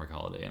it's Hallmark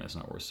holiday and it's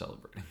not worth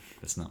celebrating.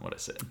 That's not what I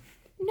said.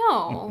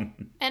 No.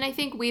 And I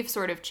think we've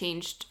sort of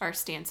changed our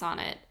stance on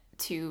it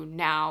to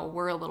now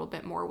we're a little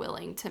bit more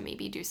willing to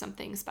maybe do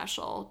something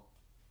special,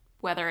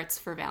 whether it's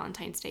for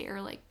Valentine's Day or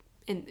like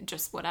in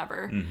just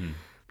whatever.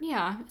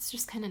 Yeah, it's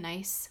just kind of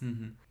nice.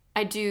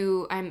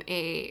 I'm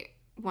a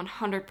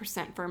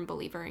 100% firm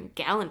believer in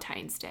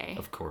Galentine's Day.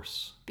 Of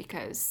course.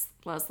 Because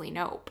Leslie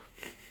Knope.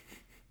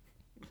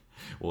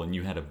 Well, and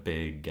you had a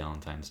big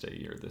Galentine's Day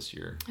year this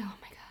year. Oh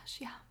my gosh,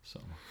 yeah. So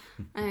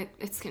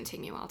it's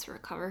continuing well to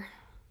recover.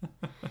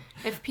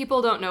 If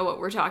people don't know what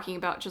we're talking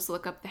about, just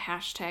look up the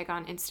hashtag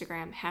on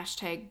Instagram,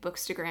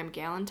 #Bookstagram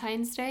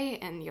Galentine's Day,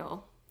 and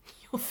you'll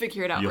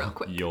figure it out real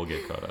quick. You'll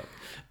get caught up.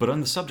 But on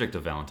the subject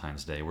of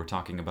Valentine's Day, we're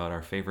talking about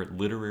our favorite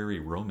literary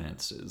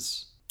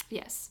romances.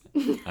 Yes.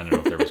 I don't know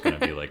if there was going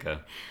to be I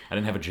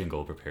didn't have a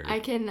jingle prepared. I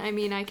can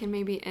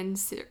maybe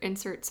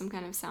insert some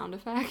kind of sound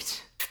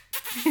effect.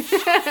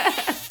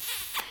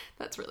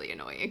 That's really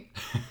annoying.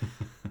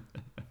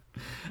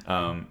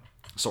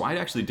 So I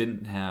actually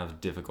didn't have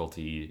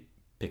difficulty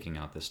picking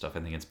out this stuff. I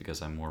think it's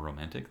because I'm more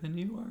romantic than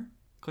you are?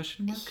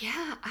 Question mark?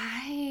 Yeah,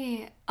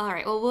 all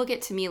right, well, we'll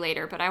get to me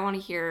later, but I want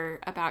to hear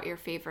about your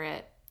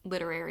favorite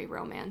literary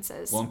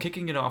romances. Well, I'm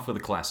kicking it off with a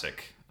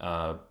classic.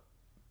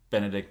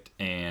 Benedict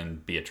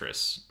and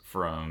Beatrice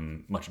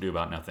from Much Ado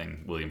About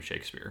Nothing, William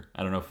Shakespeare.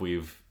 I don't know if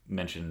we've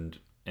mentioned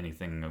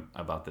anything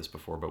about this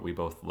before, but we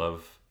both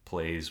love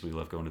plays. We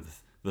love going to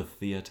the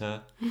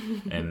theater,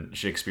 and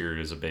Shakespeare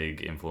is a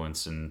big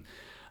influence. And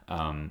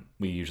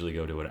we usually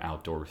go to an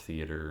outdoor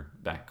theater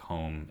back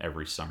home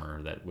every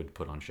summer that would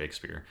put on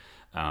Shakespeare.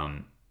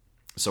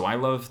 So I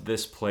love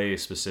this play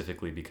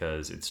specifically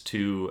because it's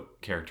two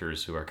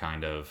characters who are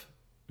kind of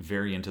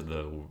very into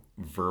the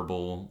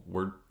verbal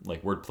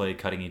wordplay,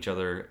 cutting each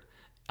other.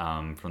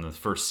 From the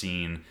first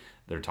scene,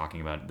 they're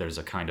talking about there's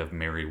a kind of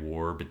merry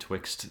war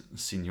betwixt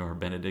Signor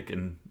Benedict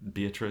and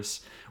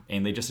Beatrice,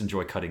 and they just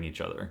enjoy cutting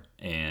each other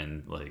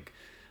and like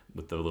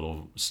with the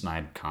little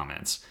snide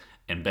comments.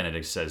 And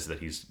Benedict says that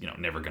he's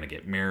never going to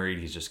get married.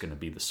 He's just going to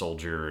be the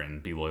soldier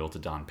and be loyal to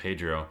Don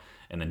Pedro.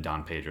 And then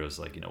Don Pedro is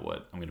like, you know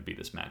what? I'm going to be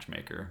this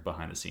matchmaker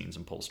behind the scenes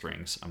and pull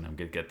strings. I'm going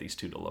to get these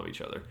two to love each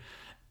other.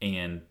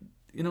 And,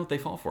 they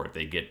fall for it.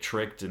 They get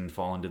tricked and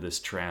fall into this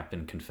trap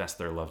and confess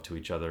their love to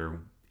each other,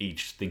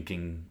 each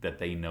thinking that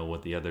they know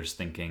what the other's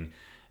thinking.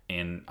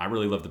 And I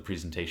really love the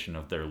presentation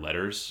of their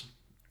letters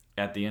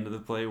at the end of the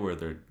play where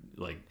they're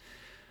like,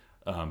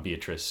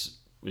 Beatrice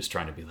was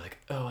trying to be like,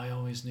 oh, I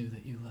always knew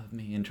that you loved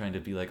me, and trying to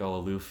be like all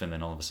aloof, and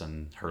then all of a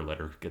sudden her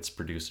letter gets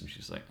produced and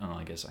she's like, oh,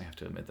 I guess I have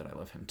to admit that I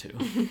love him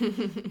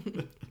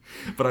too.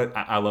 But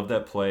I love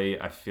that play.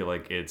 I feel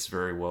like it's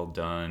very well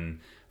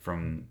done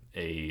from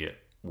a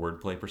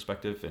wordplay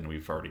perspective, and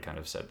we've already kind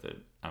of said that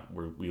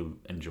we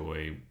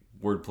enjoy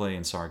wordplay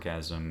and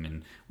sarcasm,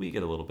 and we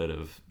get a little bit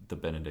of the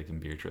Benedict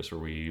and Beatrice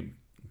where we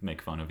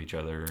make fun of each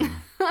other. And...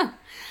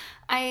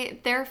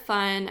 They're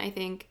fun. I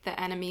think the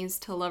enemies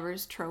to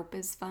lovers trope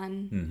is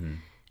fun. Mm-hmm.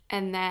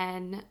 And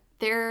then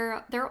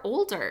they're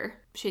older.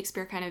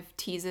 Shakespeare kind of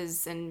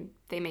teases and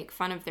they make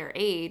fun of their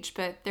age,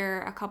 but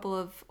there are a couple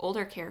of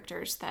older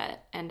characters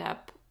that end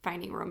up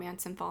finding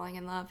romance and falling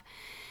in love.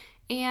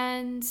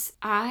 And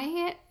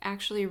I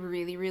actually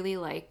really, really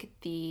like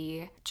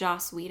the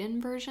Joss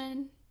Whedon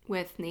version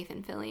with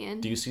Nathan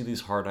Fillion. Do you see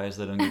these hard eyes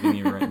that I'm giving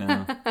you right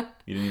now?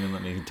 You didn't even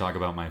let me talk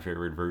about my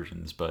favorite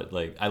versions, but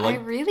I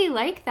really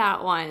like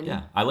that one.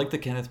 Yeah, I like the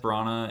Kenneth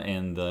Branagh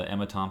and the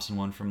Emma Thompson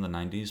one from the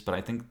 90s, but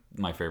I think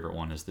my favorite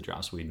one is the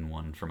Joss Whedon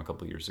one from a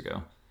couple years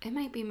ago. It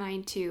might be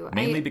mine too.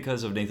 Mainly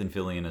because of Nathan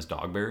Fillion as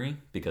Dogberry,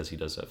 because he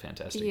does a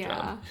fantastic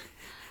job.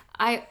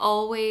 I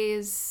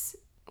always...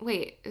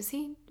 Wait, is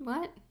he...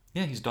 What?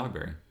 Yeah, he's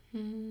Dogberry.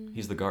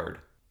 He's the guard.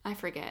 I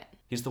forget.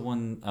 He's the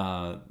one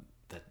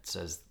that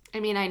says... I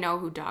mean, I know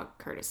who Dog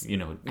Curtis. I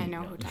know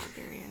who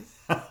Dogberry is.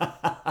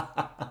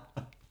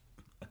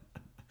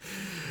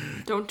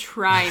 Don't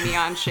try me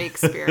on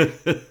Shakespeare,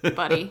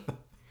 buddy.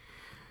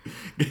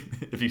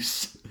 If you...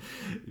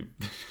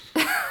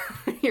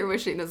 You're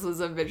wishing this was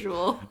a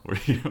visual.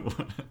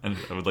 And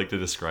I would like to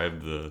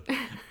describe the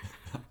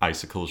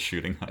icicles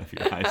shooting out of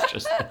your eyes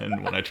just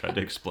then when I tried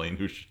to explain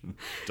who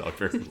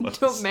Dogberry was.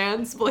 Don't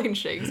mansplain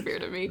Shakespeare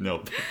to me.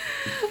 Nope.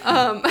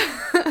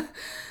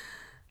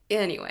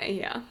 Anyway,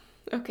 yeah.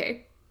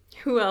 Okay.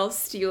 Who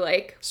else do you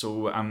like?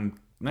 So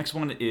next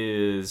one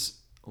is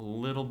a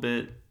little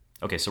bit...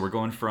 Okay, so we're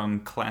going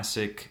from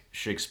classic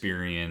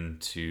Shakespearean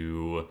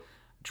to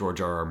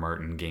George R.R.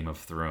 Martin Game of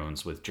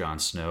Thrones with Jon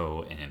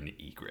Snow and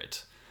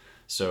Ygritte.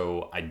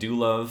 So I do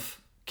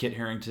love Kit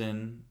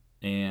Harington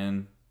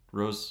and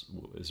Rose...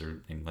 Is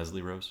her name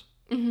Leslie Rose?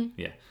 Mm-hmm.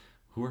 Yeah.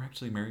 Who are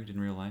actually married in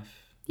real life.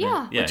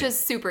 Yeah, which is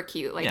super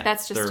cute.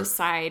 That's just a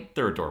side...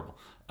 They're adorable.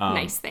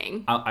 Nice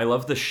thing. I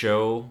love the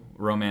show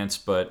romance,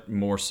 but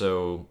more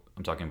so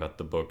I'm talking about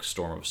the book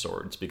Storm of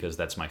Swords, because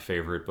that's my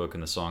favorite book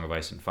in the Song of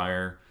Ice and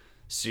Fire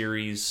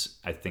series.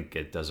 I think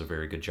it does a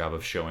very good job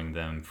of showing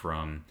them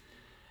from,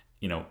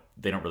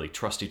 they don't really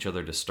trust each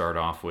other to start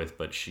off with,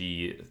 but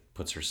she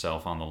puts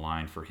herself on the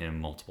line for him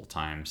multiple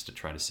times to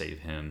try to save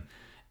him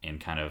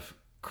and kind of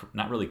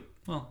not really,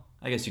 well,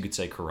 I guess you could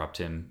say corrupt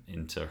him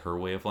into her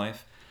way of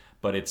life.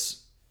 But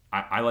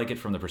I like it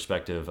from the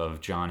perspective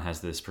of John has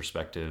this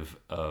perspective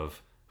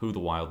of who the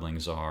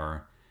wildlings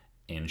are,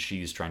 and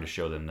she's trying to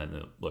show them that,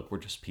 look, we're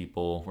just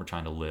people, we're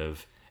trying to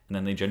live, and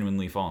then they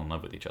genuinely fall in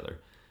love with each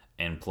other.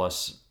 And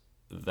plus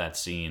that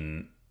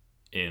scene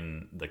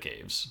in the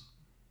caves.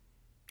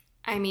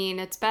 I mean,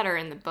 it's better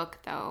in the book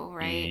though,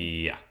 right?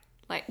 Yeah.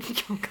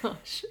 Oh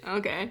gosh,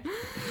 okay.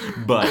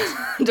 But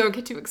don't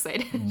get too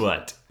excited.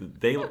 But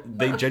they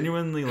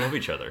genuinely love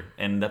each other,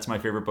 and that's my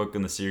favorite book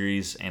in the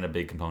series. And a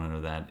big component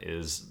of that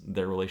is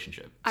their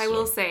relationship. I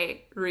will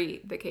say,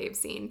 the cave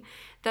scene,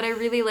 that I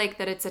really like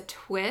that it's a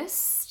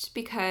twist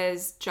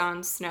because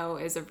Jon Snow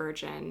is a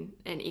virgin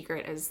and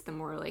Ygritte is the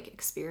more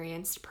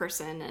experienced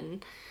person,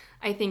 and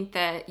I think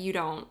that you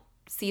don't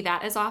see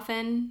that as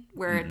often,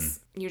 where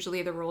it's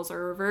usually the roles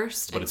are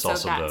reversed, but it's so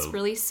also that's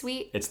really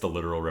sweet. It's the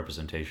literal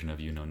representation of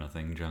you know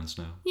nothing, Jon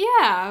Snow.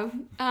 Yeah,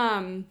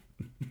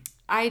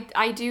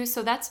 I do.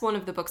 So that's one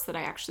of the books that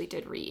I actually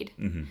did read,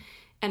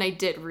 and I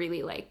did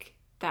really like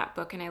that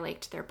book, and I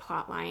liked their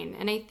plot line,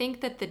 and I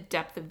think that the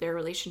depth of their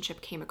relationship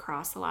came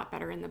across a lot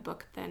better in the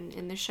book than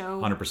in the show.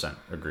 100%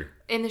 agree.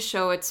 In the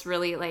show, it's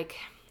really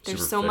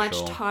there's so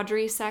much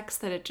tawdry sex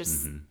that it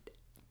just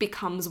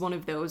becomes one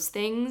of those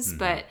things,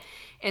 but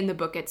in the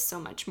book it's so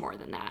much more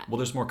than that. Well,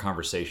 there's more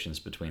conversations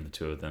between the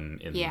two of them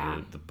in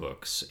the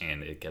books,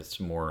 and it gets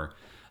more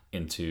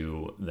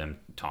into them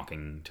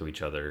talking to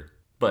each other.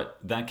 But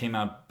that came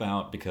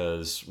about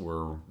because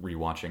we're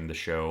rewatching the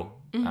show,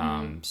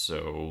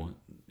 so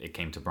it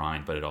came to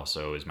mind, but it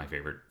also is my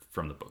favorite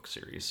from the book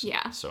series.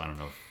 Yeah. So I don't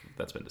know if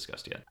that's been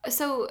discussed yet.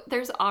 So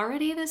there's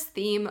already this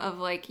theme of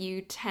like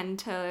you tend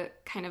to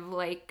kind of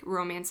like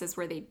romances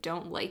where they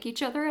don't like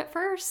each other at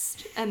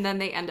first and then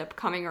they end up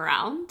coming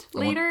around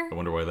later. I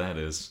wonder why that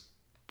is.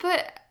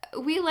 But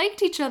we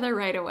liked each other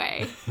right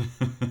away.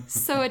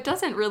 So it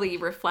doesn't really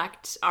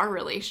reflect our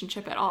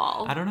relationship at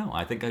all. I don't know.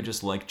 I think I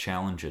just like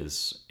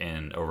challenges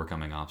and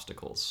overcoming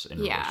obstacles in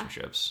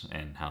relationships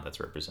and how that's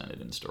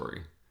represented in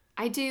story.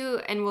 I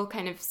do, and we'll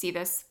kind of see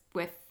this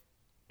with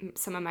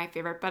some of my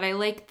favorite, but I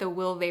like the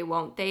will they,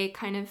 won't they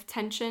kind of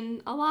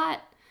tension a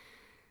lot,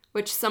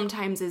 which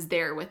sometimes is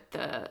there with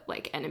the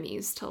like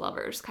enemies to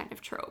lovers kind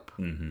of trope.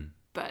 Mm-hmm.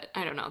 But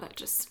I don't know, that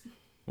just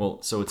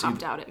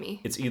popped out at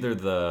me. It's either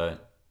the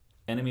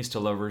enemies to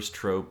lovers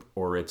trope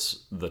or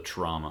it's the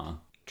trauma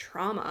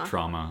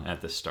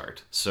at the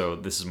start. So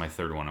this is my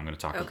third one I'm going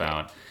to talk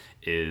about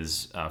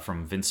is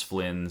from Vince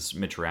Flynn's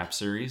Mitch Rapp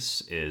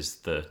series, is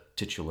the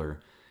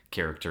titular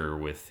character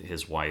with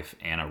his wife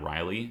Anna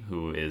Riley,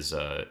 who is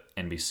a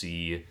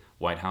NBC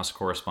White House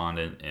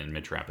correspondent, and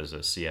Mitch Rapp is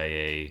a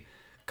CIA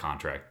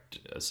contract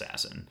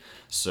assassin.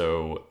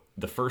 So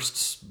the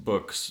first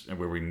books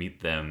where we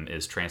meet them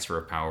is Transfer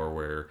of Power,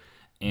 where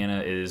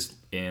Anna is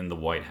in the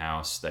White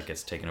House that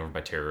gets taken over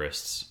by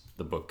terrorists.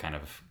 The book kind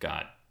of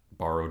got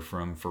borrowed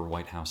from for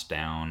White House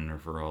Down or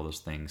for all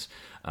those things.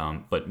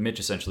 But Mitch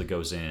essentially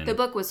goes in. The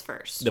book was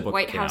first. The book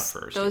White came House,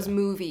 out first. Those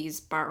movies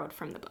borrowed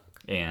from the book.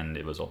 And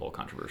it was a whole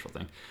controversial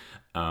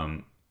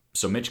thing.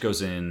 So Mitch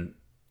goes in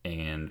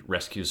and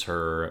rescues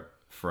her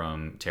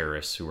from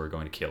terrorists who are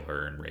going to kill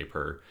her and rape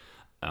her.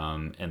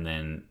 And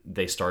then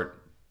they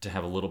start to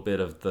have a little bit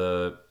of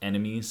the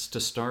enemies to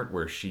start,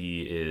 where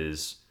she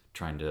is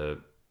trying to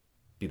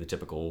be the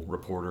typical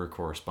reporter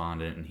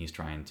correspondent and he's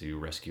trying to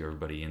rescue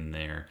everybody in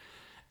there.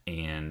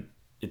 And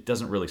it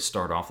doesn't really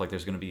start off like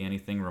there's going to be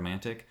anything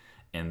romantic.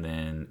 And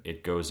then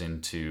it goes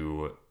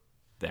into,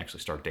 they actually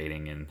start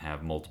dating and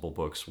have multiple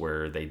books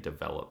where they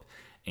develop.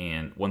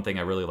 And one thing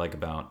I really like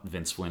about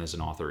Vince Flynn as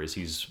an author is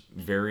he's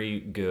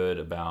very good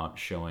about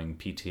showing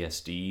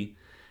PTSD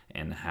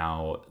and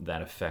how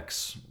that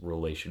affects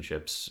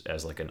relationships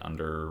as like an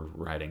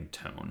underwriting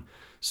tone.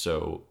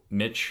 So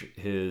Mitch,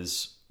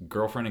 his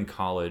girlfriend in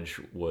college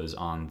was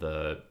on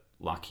the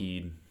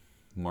Lockheed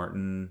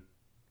Martin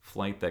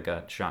flight that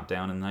got shot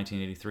down in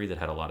 1983 that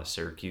had a lot of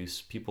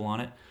Syracuse people on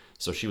it.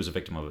 So she was a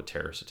victim of a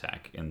terrorist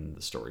attack in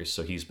the story.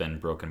 So he's been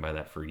broken by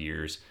that for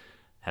years,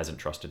 hasn't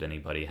trusted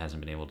anybody, hasn't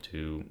been able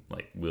to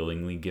like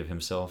willingly give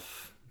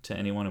himself to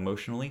anyone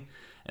emotionally.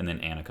 And then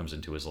Anna comes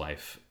into his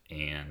life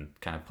and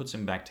kind of puts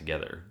him back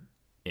together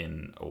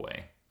in a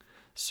way.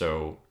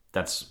 So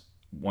that's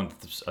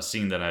a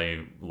scene that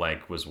I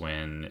like was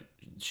when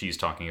she's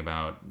talking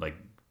about like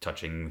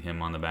touching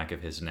him on the back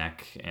of his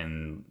neck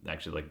and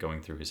actually like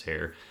going through his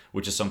hair,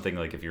 which is something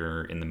like if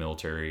you're in the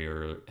military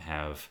or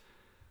have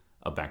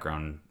a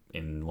background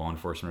in law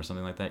enforcement or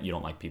something like that, you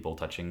don't like people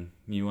touching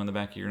you on the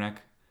back of your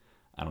neck.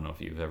 I don't know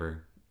if you've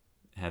ever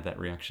had that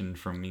reaction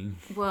from me.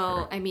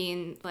 Well, I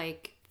mean,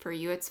 like for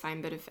you it's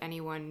fine, but if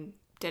anyone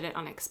did it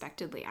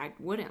unexpectedly, I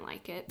wouldn't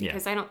like it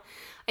because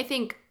I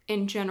think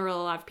in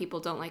general a lot of people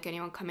don't like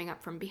anyone coming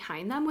up from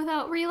behind them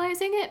without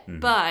realizing it. Mm-hmm.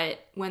 But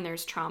when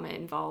there's trauma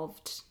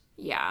involved,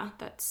 yeah,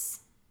 that's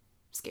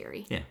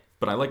scary. Yeah,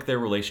 but I like their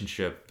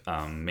relationship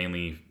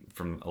mainly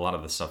from a lot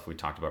of the stuff we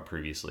talked about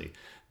previously.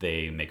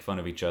 They make fun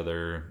of each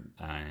other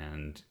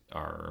and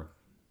are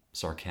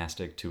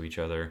sarcastic to each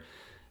other,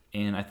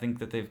 and I think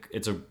that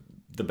it's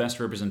the best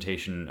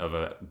representation of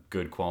a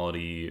good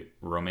quality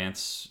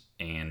romance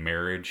and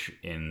marriage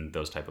in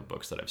those type of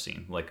books that I've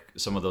seen. Like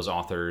some of those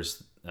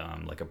authors,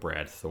 like a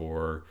Brad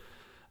Thor,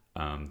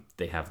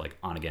 they have like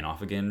on again,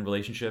 off again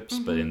relationships,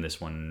 mm-hmm. but in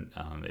this one,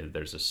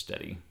 there's a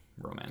steady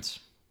romance.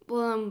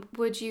 Well,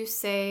 would you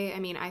say, I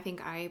mean, I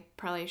think I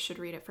probably should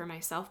read it for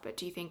myself, but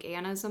do you think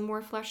Anna's a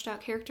more fleshed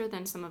out character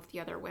than some of the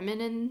other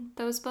women in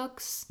those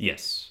books?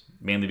 Yes,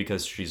 mainly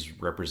because she's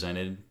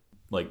represented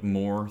like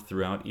more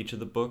throughout each of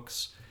the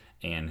books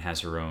and has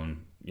her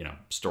own,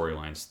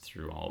 storylines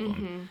through all of them.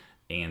 Mm-hmm.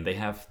 And they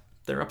have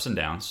their ups and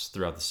downs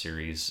throughout the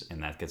series,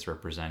 and that gets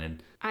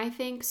represented. I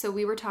think, so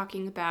we were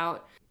talking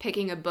about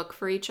picking a book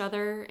for each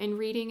other and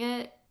reading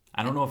it.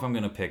 I don't know if I'm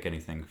going to pick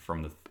anything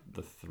from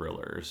the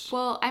thrillers.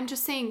 Well, I'm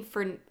just saying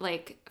for,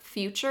 like,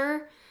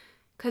 future,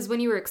 because when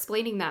you were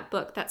explaining that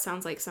book, that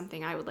sounds like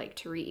something I would like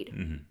to read.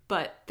 Mm-hmm.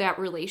 But that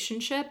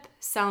relationship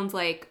sounds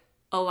like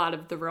a lot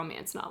of the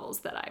romance novels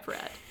that I've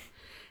read.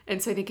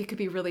 And so I think it could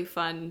be really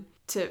fun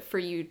for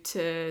you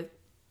to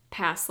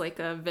pass like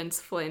a Vince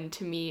Flynn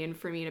to me and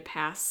for me to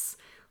pass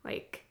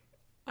like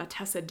a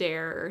Tessa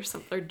Dare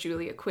or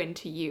Julia Quinn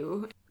to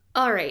you.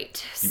 All right.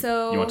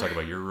 So you want to talk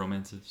about your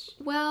romances?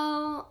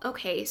 Well,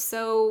 okay.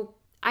 So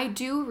I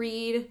do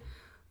read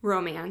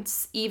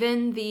romance,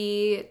 even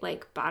the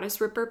like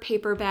Bodice Ripper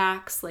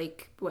paperbacks,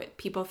 like what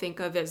people think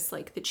of as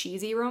like the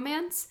cheesy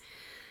romance.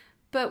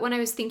 But when I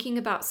was thinking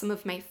about some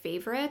of my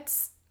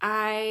favorites,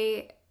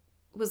 I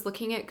was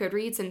looking at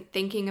Goodreads and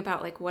thinking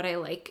about like what I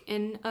like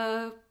in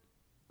a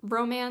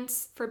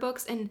romance for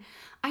books, and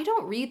I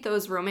don't read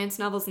those romance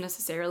novels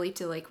necessarily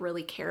to like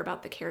really care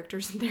about the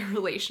characters and their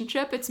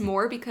relationship. It's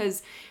more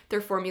because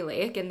they're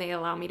formulaic and they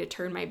allow me to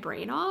turn my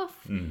brain off.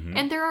 Mm-hmm.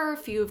 And there are a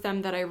few of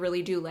them that I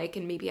really do like,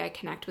 and maybe I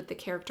connect with the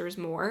characters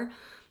more.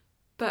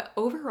 But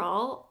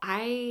overall,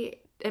 I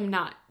am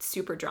not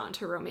super drawn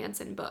to romance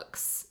in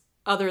books,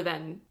 other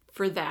than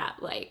for that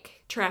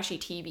like trashy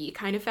TV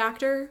kind of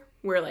factor,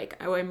 where like,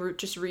 oh, I'm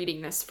just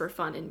reading this for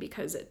fun and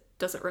because it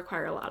doesn't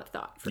require a lot of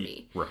thought for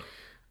me. Right.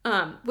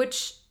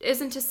 Which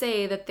isn't to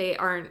say that there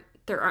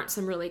aren't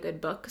some really good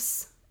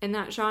books in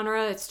that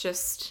genre. It's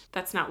just,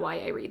 that's not why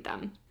I read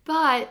them.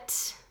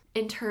 But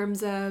in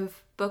terms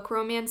of book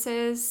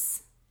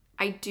romances,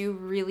 I do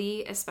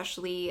really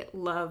especially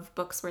love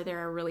books where there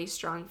are really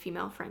strong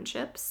female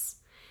friendships.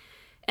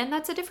 And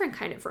that's a different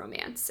kind of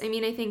romance. I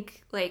mean, I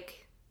think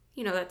like,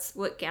 you know, that's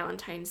what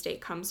Galentine's Day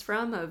comes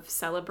from, of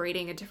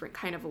celebrating a different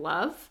kind of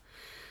love.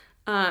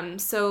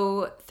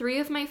 So 3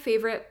 of my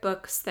favorite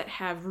books that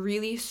have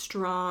really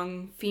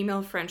strong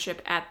female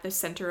friendship at the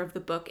center of the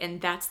book, and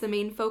that's the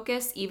main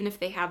focus, even if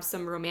they have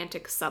some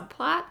romantic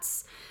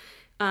subplots.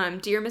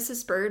 Dear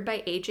Mrs. Bird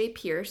by A.J.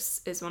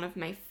 Pierce is one of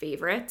my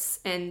favorites,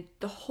 and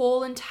the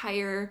whole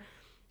entire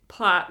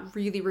plot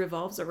really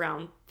revolves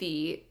around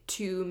the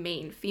 2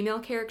 main female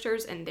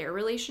characters and their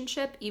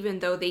relationship, even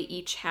though they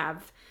each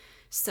have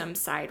some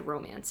side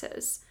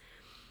romances.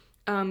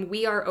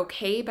 We Are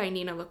Okay by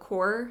Nina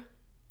LaCour.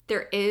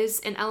 There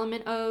is an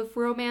element of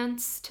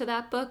romance to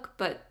that book,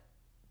 but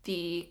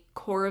the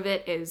core of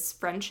it is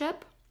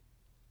friendship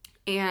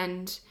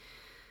and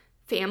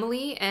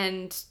family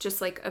and just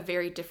like a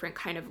very different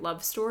kind of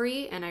love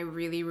story. And I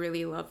really,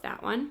 really love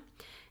that one.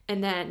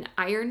 And then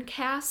Iron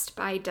Cast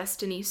by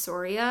Destiny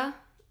Soria.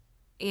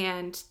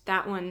 And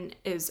that one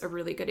is a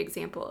really good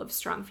example of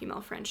strong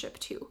female friendship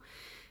too.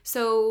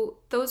 So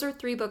those are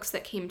 3 books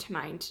that came to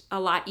mind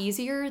a lot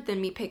easier than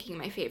me picking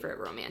my favorite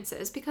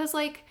romances, because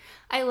like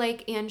I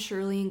like Anne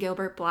Shirley and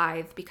Gilbert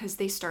Blythe because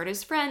they start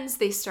as friends,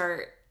 they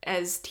start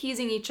as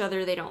teasing each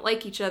other, they don't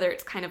like each other.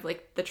 It's kind of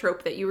like the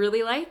trope that you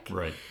really like.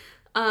 Right.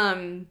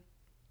 And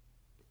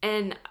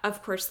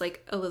of course,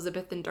 like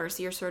Elizabeth and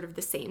Darcy are sort of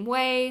the same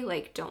way,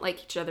 like don't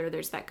like each other.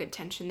 There's that good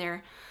tension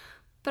there.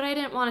 But I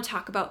didn't want to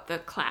talk about the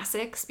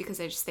classics because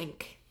I just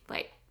think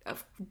like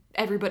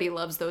everybody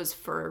loves those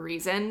for a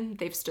reason.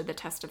 They've stood the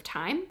test of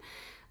time.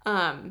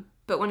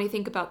 But when I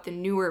think about the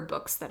newer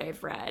books that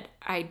I've read,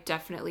 I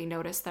definitely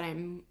notice that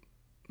I'm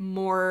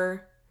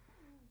more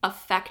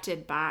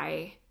affected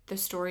by the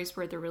stories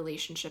where the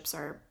relationships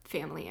are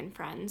family and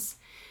friends,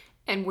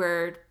 and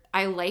where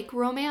I like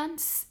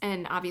romance.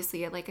 And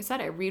obviously, like I said,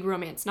 I read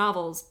romance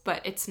novels,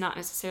 but it's not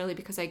necessarily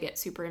because I get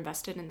super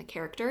invested in the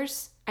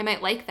characters. I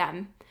might like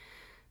them,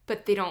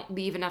 but they don't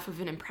leave enough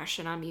of an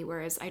impression on me,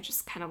 whereas I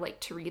just kind of like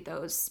to read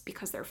those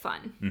because they're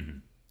fun.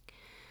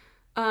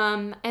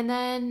 Mm-hmm. And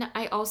then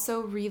I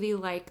also really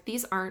like,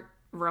 these aren't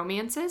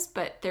romances,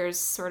 but there's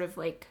sort of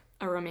like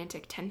a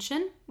romantic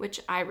tension, which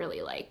I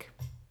really like.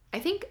 I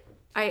think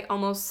I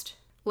almost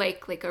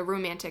like a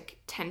romantic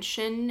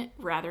tension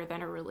rather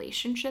than a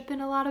relationship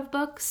in a lot of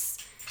books,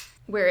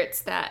 where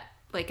it's that,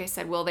 like I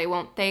said, will they,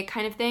 won't they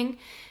kind of thing.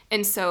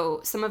 And so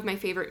some of my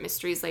favorite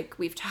mysteries, like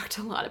we've talked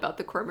a lot about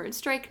the Cormoran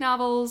Strike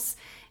novels,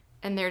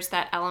 and there's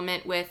that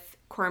element with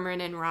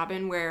Cormoran and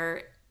Robin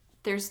where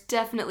there's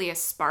definitely a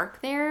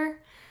spark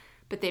there,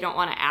 but they don't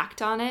want to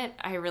act on it.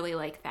 I really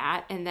like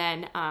that. And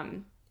then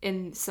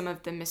in some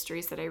of the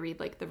mysteries that I read,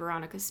 like the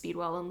Veronica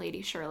Speedwell and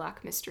Lady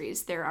Sherlock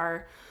mysteries, there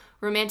are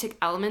romantic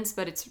elements,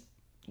 but it's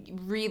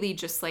really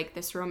just like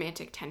this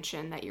romantic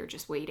tension that you're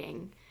just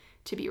waiting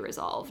to be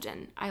resolved,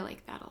 and I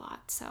like that a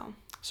lot.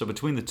 So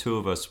between the 2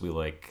 of us, we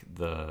like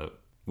the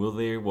will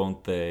they,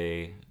 won't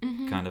they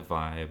kind of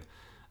vibe,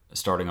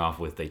 starting off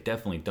with they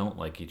definitely don't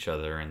like each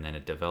other, and then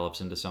it develops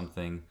into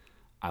something.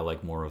 I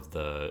like more of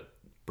the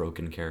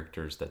broken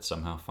characters that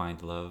somehow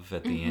find love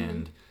at the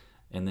end,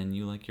 and then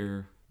you like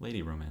your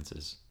lady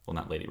romances. Well,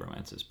 not lady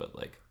romances, but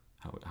like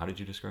how did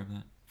you describe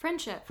that?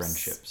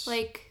 Friendships.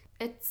 Like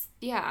it's,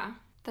 yeah,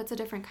 that's a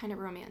different kind of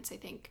romance, I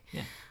think.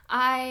 Yeah.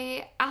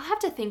 I'll have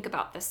to think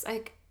about this.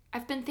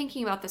 I've been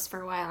thinking about this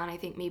for a while, and I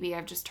think maybe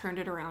I've just turned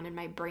it around in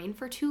my brain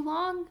for too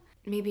long.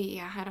 Maybe,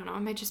 yeah, I don't know.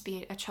 It might just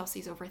be a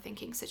Chelsea's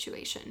overthinking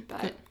situation,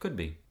 but... Could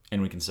be.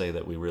 And we can say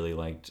that we really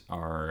liked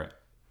our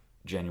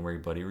January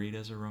buddy read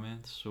as a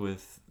romance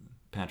with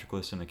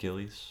Patroclus and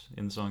Achilles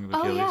in Song of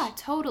Achilles. Oh, yeah,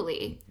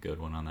 totally.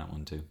 Good one on that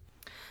one, too.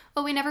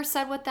 Oh, we never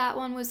said what that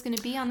one was going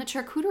to be on the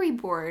charcuterie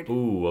board.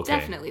 Ooh, okay.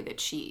 Definitely the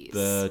cheese.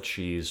 The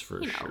cheese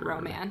for sure.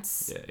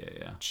 Romance.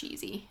 Yeah.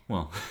 Cheesy.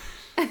 Well,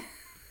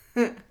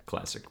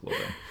 classic. Well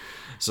done.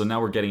 So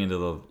now we're getting into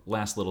the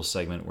last little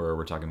segment where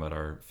we're talking about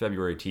our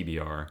February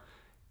TBR.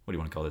 What do you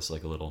want to call this?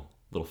 Like a little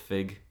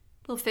fig?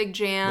 Little fig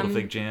jam.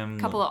 Little fig jam.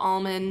 Couple of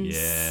almonds.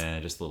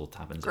 Yeah, just little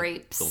toppings.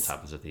 Grapes. Little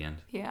toppings at the end.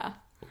 Yeah.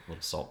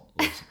 Little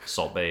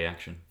salt bay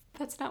action.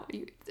 That's not what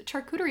the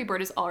charcuterie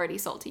board is already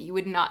salty. You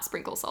would not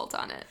sprinkle salt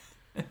on it.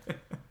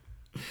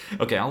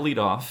 Okay, I'll lead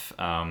off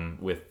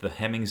with The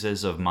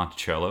Hemmingses of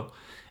Monticello.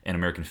 An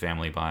American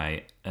Family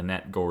by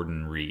Annette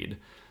Gordon Reed.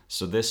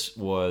 So this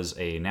was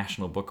a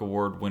National Book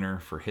Award winner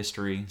for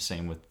history,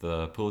 same with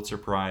the Pulitzer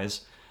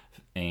Prize,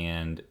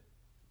 and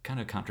kind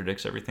of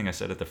contradicts everything I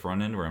said at the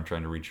front end where I'm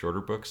trying to read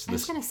shorter books. I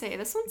was going to say,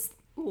 this one's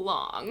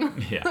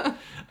long. Yeah.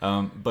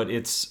 But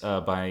it's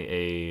by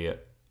a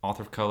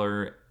author of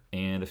color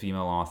and a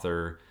female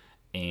author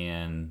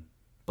and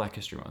Black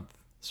History Month.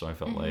 So I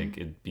felt like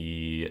it'd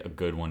be a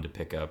good one to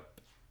pick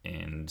up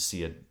and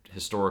see a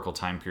historical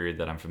time period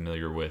that I'm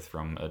familiar with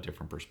from a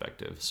different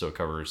perspective. So it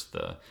covers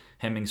the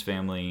Hemmings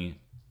family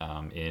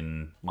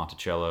in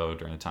Monticello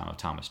during the time of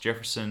Thomas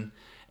Jefferson.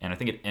 And I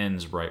think it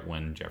ends right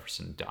when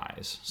Jefferson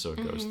dies. So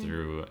it goes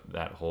through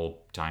that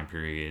whole time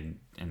period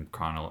and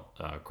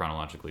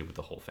chronologically with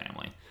the whole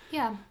family.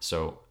 Yeah.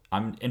 So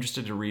I'm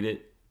interested to read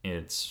it.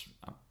 It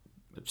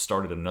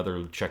started another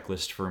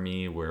checklist for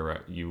me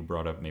where you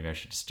brought up maybe I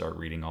should start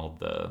reading all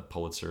the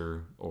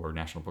Pulitzer or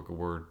National Book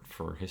Award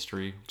for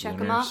history Check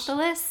winners. them off the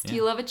list. Yeah.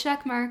 You love a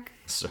check mark.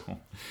 So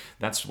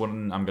that's what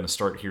I'm going to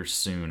start here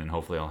soon, and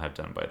hopefully I'll have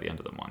done by the end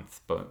of the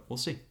month. But we'll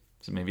see.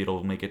 So maybe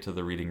it'll make it to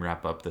the reading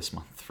wrap up this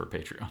month for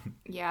Patreon.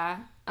 Yeah.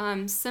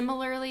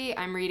 Similarly,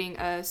 I'm reading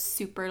a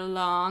super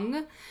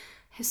long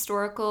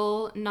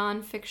historical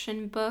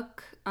nonfiction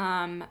book,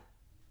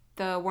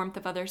 The Warmth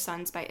of Other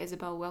Suns by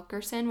Isabel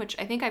Wilkerson, which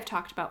I think I've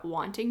talked about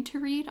wanting to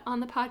read on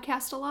the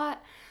podcast a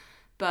lot,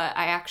 but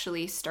I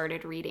actually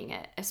started reading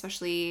it,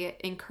 especially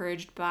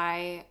encouraged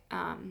by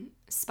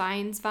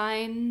Spines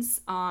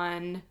Vines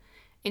on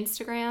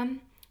Instagram.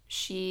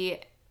 She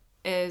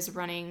is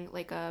running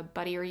like a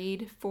buddy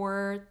read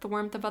for The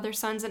Warmth of Other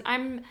Suns, and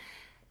I'm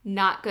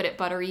not good at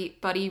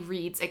buddy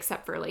reads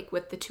except for like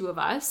with the two of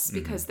us,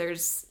 because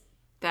there's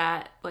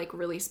that like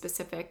really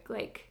specific,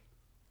 like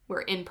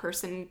we're in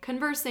person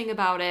conversing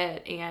about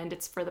it and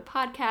it's for the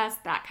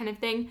podcast, that kind of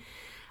thing.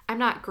 I'm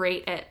not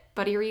great at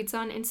buddy reads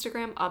on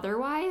Instagram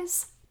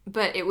otherwise,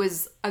 but it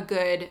was a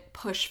good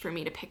push for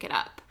me to pick it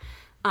up.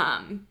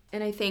 And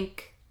I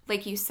think,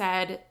 like you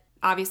said,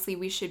 obviously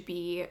we should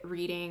be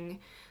reading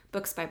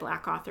books by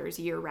Black authors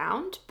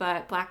year-round,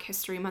 but Black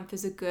History Month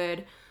is a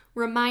good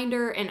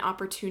reminder and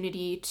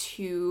opportunity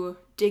to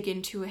dig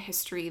into a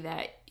history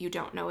that you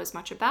don't know as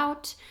much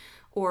about,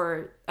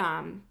 or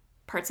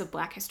parts of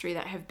Black history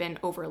that have been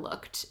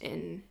overlooked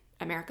in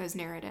America's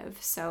narrative.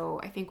 So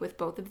I think with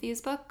both of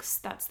these books,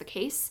 that's the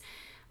case.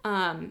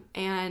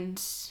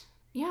 And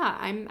yeah,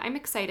 I'm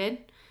excited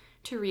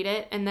to read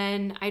it. And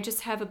then I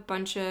just have a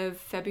bunch of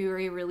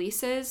February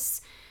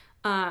releases.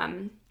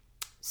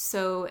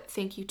 So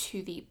thank you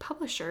to the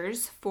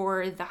publishers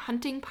for The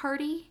Hunting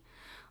Party,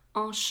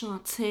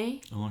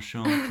 Enchanté,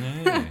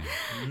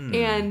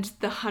 and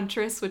The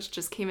Huntress, which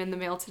just came in the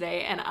mail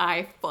today, and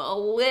I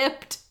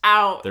flipped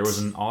out. There was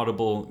an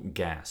audible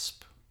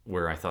gasp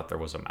where I thought there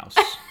was a mouse.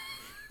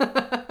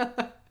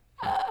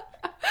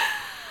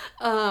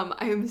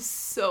 I am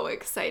so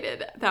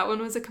excited. That one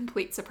was a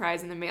complete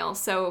surprise in the mail.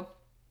 So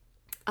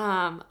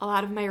a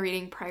lot of my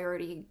reading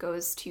priority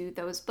goes to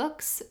those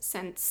books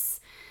since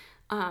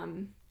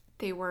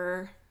they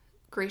were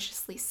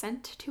graciously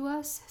sent to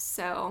us.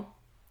 So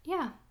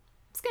yeah,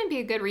 it's going to be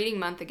a good reading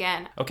month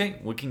again. Okay,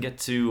 we can get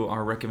to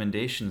our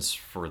recommendations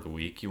for the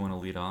week. You want to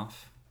lead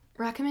off?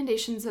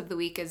 Recommendations of the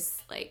week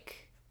is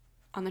like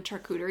on the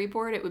charcuterie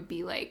board. It would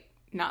be like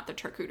not the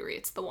charcuterie,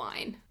 it's the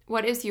wine.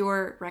 What is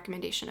your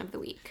recommendation of the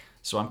week?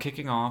 So I'm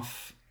kicking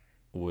off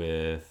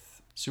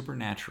with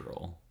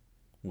Supernatural,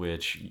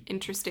 which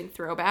interesting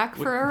throwback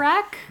for a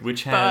rec,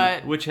 which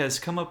has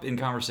come up in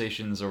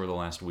conversations over the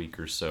last week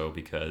or so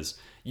because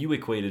you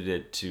equated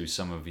it to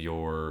some of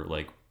your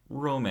like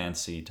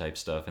romancy type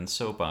stuff and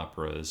soap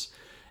operas,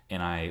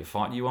 and I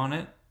fought you on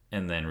it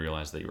and then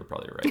realized that you were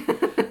probably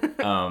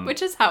right.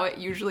 Which is how it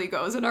usually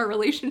goes in our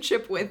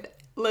relationship with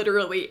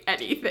literally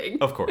anything.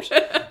 Of course.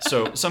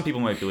 So some people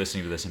might be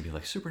listening to this and be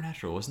like,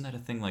 Supernatural, wasn't that a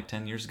thing like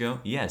 10 years ago?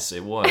 Yes,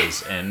 it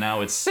was. And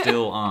now it's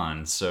still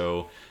on.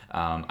 So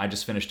I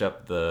just finished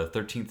up the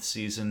 13th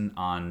season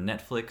on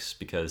Netflix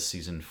because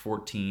season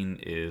 14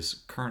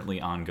 is currently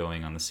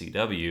ongoing on the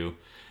CW.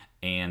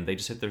 And they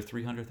just hit their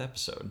 300th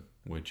episode,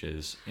 which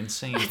is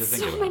insane to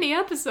think about. So many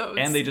episodes.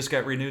 And they just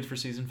got renewed for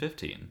season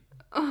 15.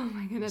 Oh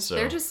my goodness. So,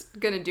 they're just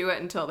going to do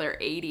it until they're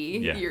 80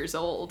 years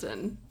old.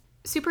 And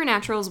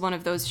Supernatural is one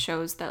of those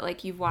shows that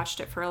like you've watched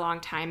it for a long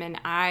time, and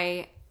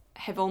I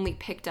have only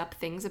picked up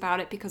things about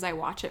it because I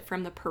watch it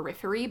from the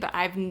periphery, but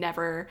I've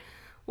never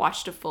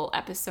watched a full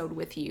episode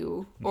with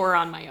you or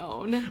on my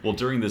own. Well,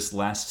 during this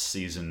last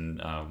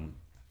season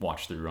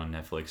watch through on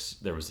Netflix,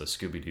 there was a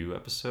Scooby-Doo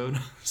episode.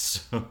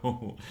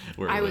 So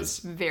where I was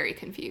very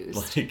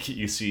confused. Like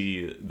you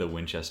see the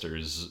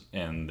Winchesters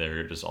and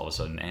they're just all of a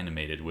sudden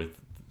animated with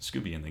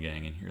Scooby and the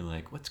gang, and you're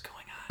like, what's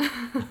going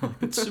on?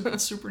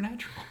 It's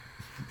supernatural.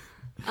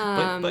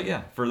 But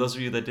yeah, for those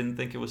of you that didn't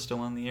think it was still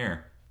on the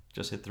air,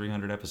 just hit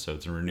 300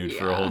 episodes and renewed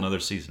for a whole nother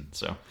season.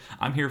 So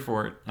I'm here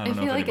for it. I don't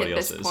know if anybody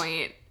else is. I feel like at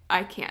this point,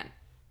 I can't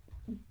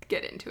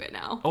get into it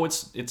now. Oh,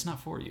 it's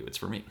not for you. It's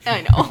for me.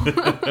 I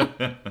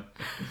know.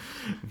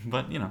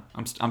 But you know,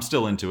 I'm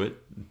still into it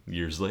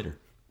years later.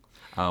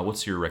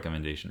 What's your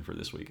recommendation for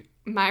this week?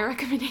 My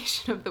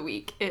recommendation of the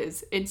week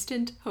is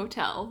Instant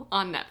Hotel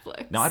on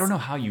Netflix. Now, I don't know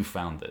how you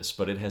found this,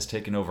 but it has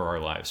taken over our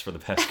lives for the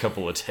past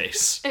couple of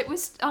days. It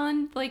was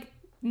on, like,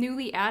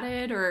 newly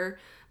added or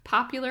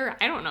popular.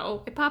 I don't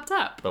know. It popped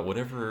up. But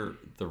whatever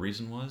the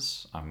reason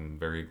was, I'm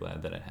very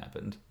glad that it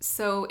happened.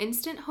 So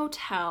Instant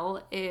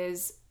Hotel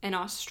is an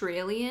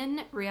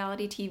Australian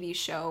reality TV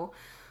show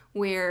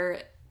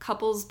where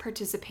couples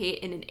participate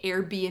in an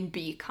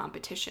Airbnb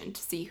competition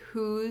to see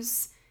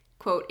whose,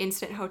 quote,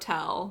 instant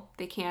hotel.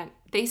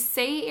 They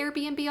say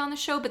Airbnb on the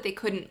show, but they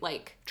couldn't,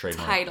 like,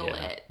 Trademark, title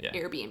it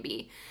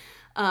Airbnb.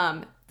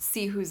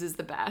 See whose is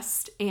the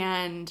best.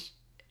 And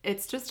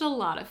it's just a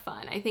lot of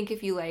fun. I think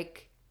if you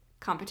like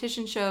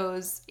competition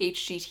shows,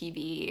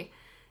 HGTV,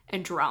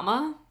 and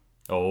drama.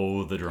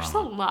 Oh, the drama. There's a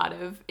lot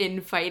of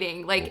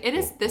infighting. Like,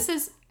 this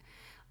is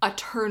a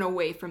turn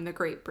away from the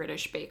Great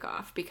British Bake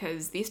Off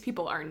because these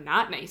people are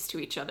not nice to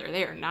each other.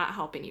 They are not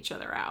helping each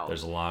other out.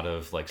 There's a lot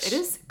of, like... It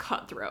is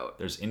cutthroat.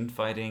 There's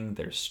infighting,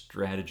 there's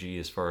strategy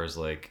as far as,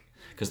 like...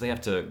 Because they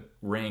have to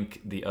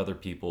rank the other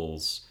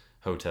people's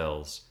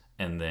hotels,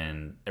 and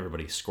then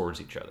everybody scores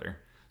each other.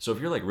 So if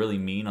you're, like, really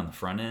mean on the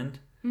front end,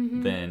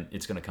 then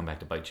it's going to come back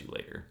to bite you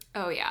later.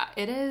 Oh, yeah.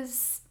 It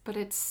is, but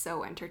it's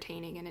so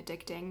entertaining and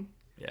addicting.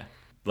 Yeah.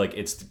 Like,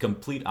 it's the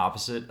complete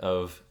opposite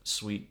of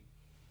Sweet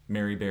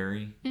Mary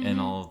Berry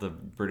and all of the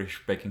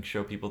British baking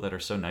show people that are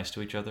so nice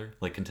to each other.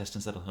 Like,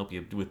 contestants that'll help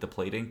you with the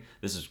plating.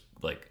 This is,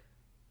 like,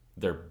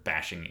 they're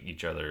bashing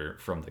each other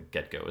from the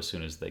get-go as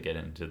soon as they get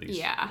into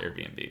these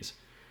Airbnbs.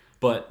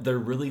 But they're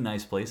really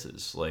nice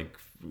places. Like,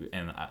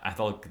 and I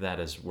thought that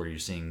is where you're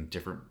seeing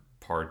different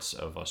parts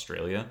of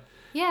Australia.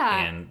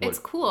 Yeah, and it's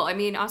cool. I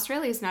mean,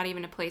 Australia is not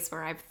even a place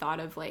where I've thought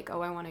of, like,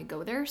 oh, I want to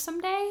go there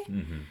someday.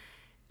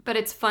 But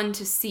it's fun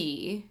to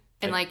see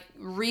and, like,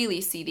 really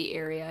see the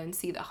area and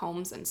see the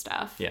homes and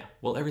stuff. Yeah.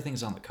 Well,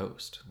 everything's on the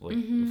coast, like,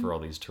 for all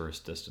these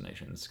tourist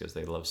destinations because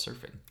they love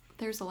surfing.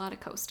 There's a lot of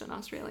coast in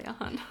Australia,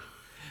 hon.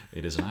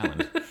 It is an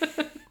island.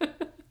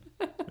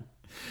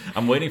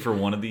 I'm waiting for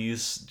one of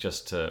these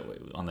just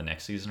to, on the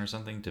next season or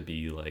something, to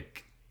be,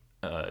 like,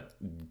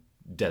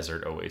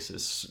 desert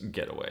oasis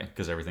getaway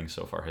because everything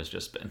so far has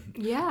just been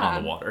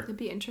on the water. It'd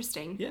be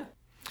interesting. Yeah.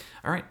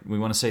 All right. We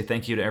want to say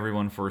thank you to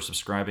everyone for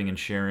subscribing and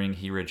sharing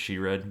He Read, She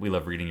Read. We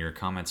love reading your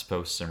comments,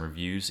 posts, and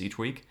reviews each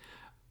week.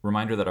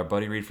 Reminder that our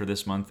buddy read for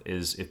this month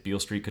is If Beale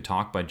Street Could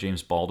Talk by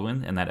James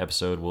Baldwin, and that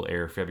episode will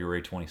air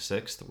February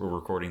 26th. We're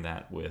recording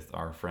that with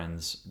our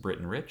friends Britt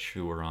and Rich,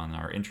 who were on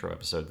our intro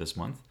episode this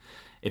month.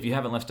 If you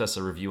haven't left us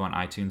a review on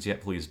iTunes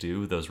yet, please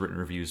do. Those written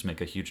reviews make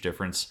a huge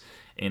difference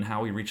in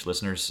how we reach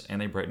listeners, and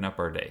they brighten up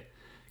our day.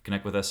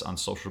 Connect with us on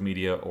social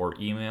media or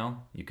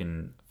email. You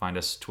can find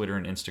us Twitter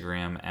and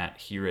Instagram at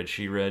He Read,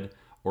 She Read,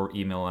 or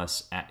email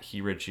us at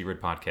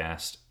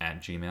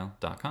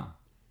hereadshereadpodcast@gmail.com.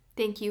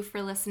 Thank you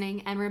for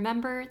listening, and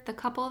remember, the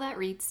couple that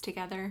reads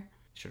together.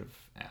 Should have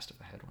asked if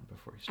I had one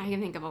before you I started.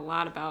 can think of a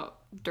lot about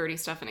dirty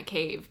stuff in a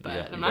cave, but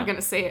Yeah, I'm not going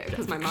to say it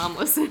because my mom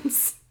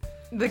listens.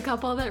 The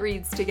couple that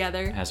reads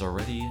together has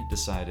already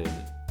decided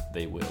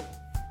they will.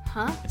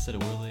 Huh? Instead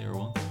of will they or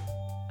won't they?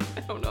 I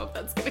don't know if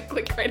that's going to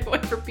click right away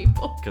for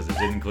people. Because it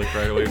didn't click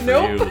right away for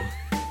Nope. you.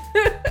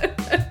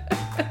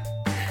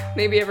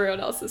 Maybe everyone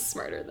else is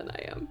smarter than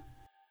I am.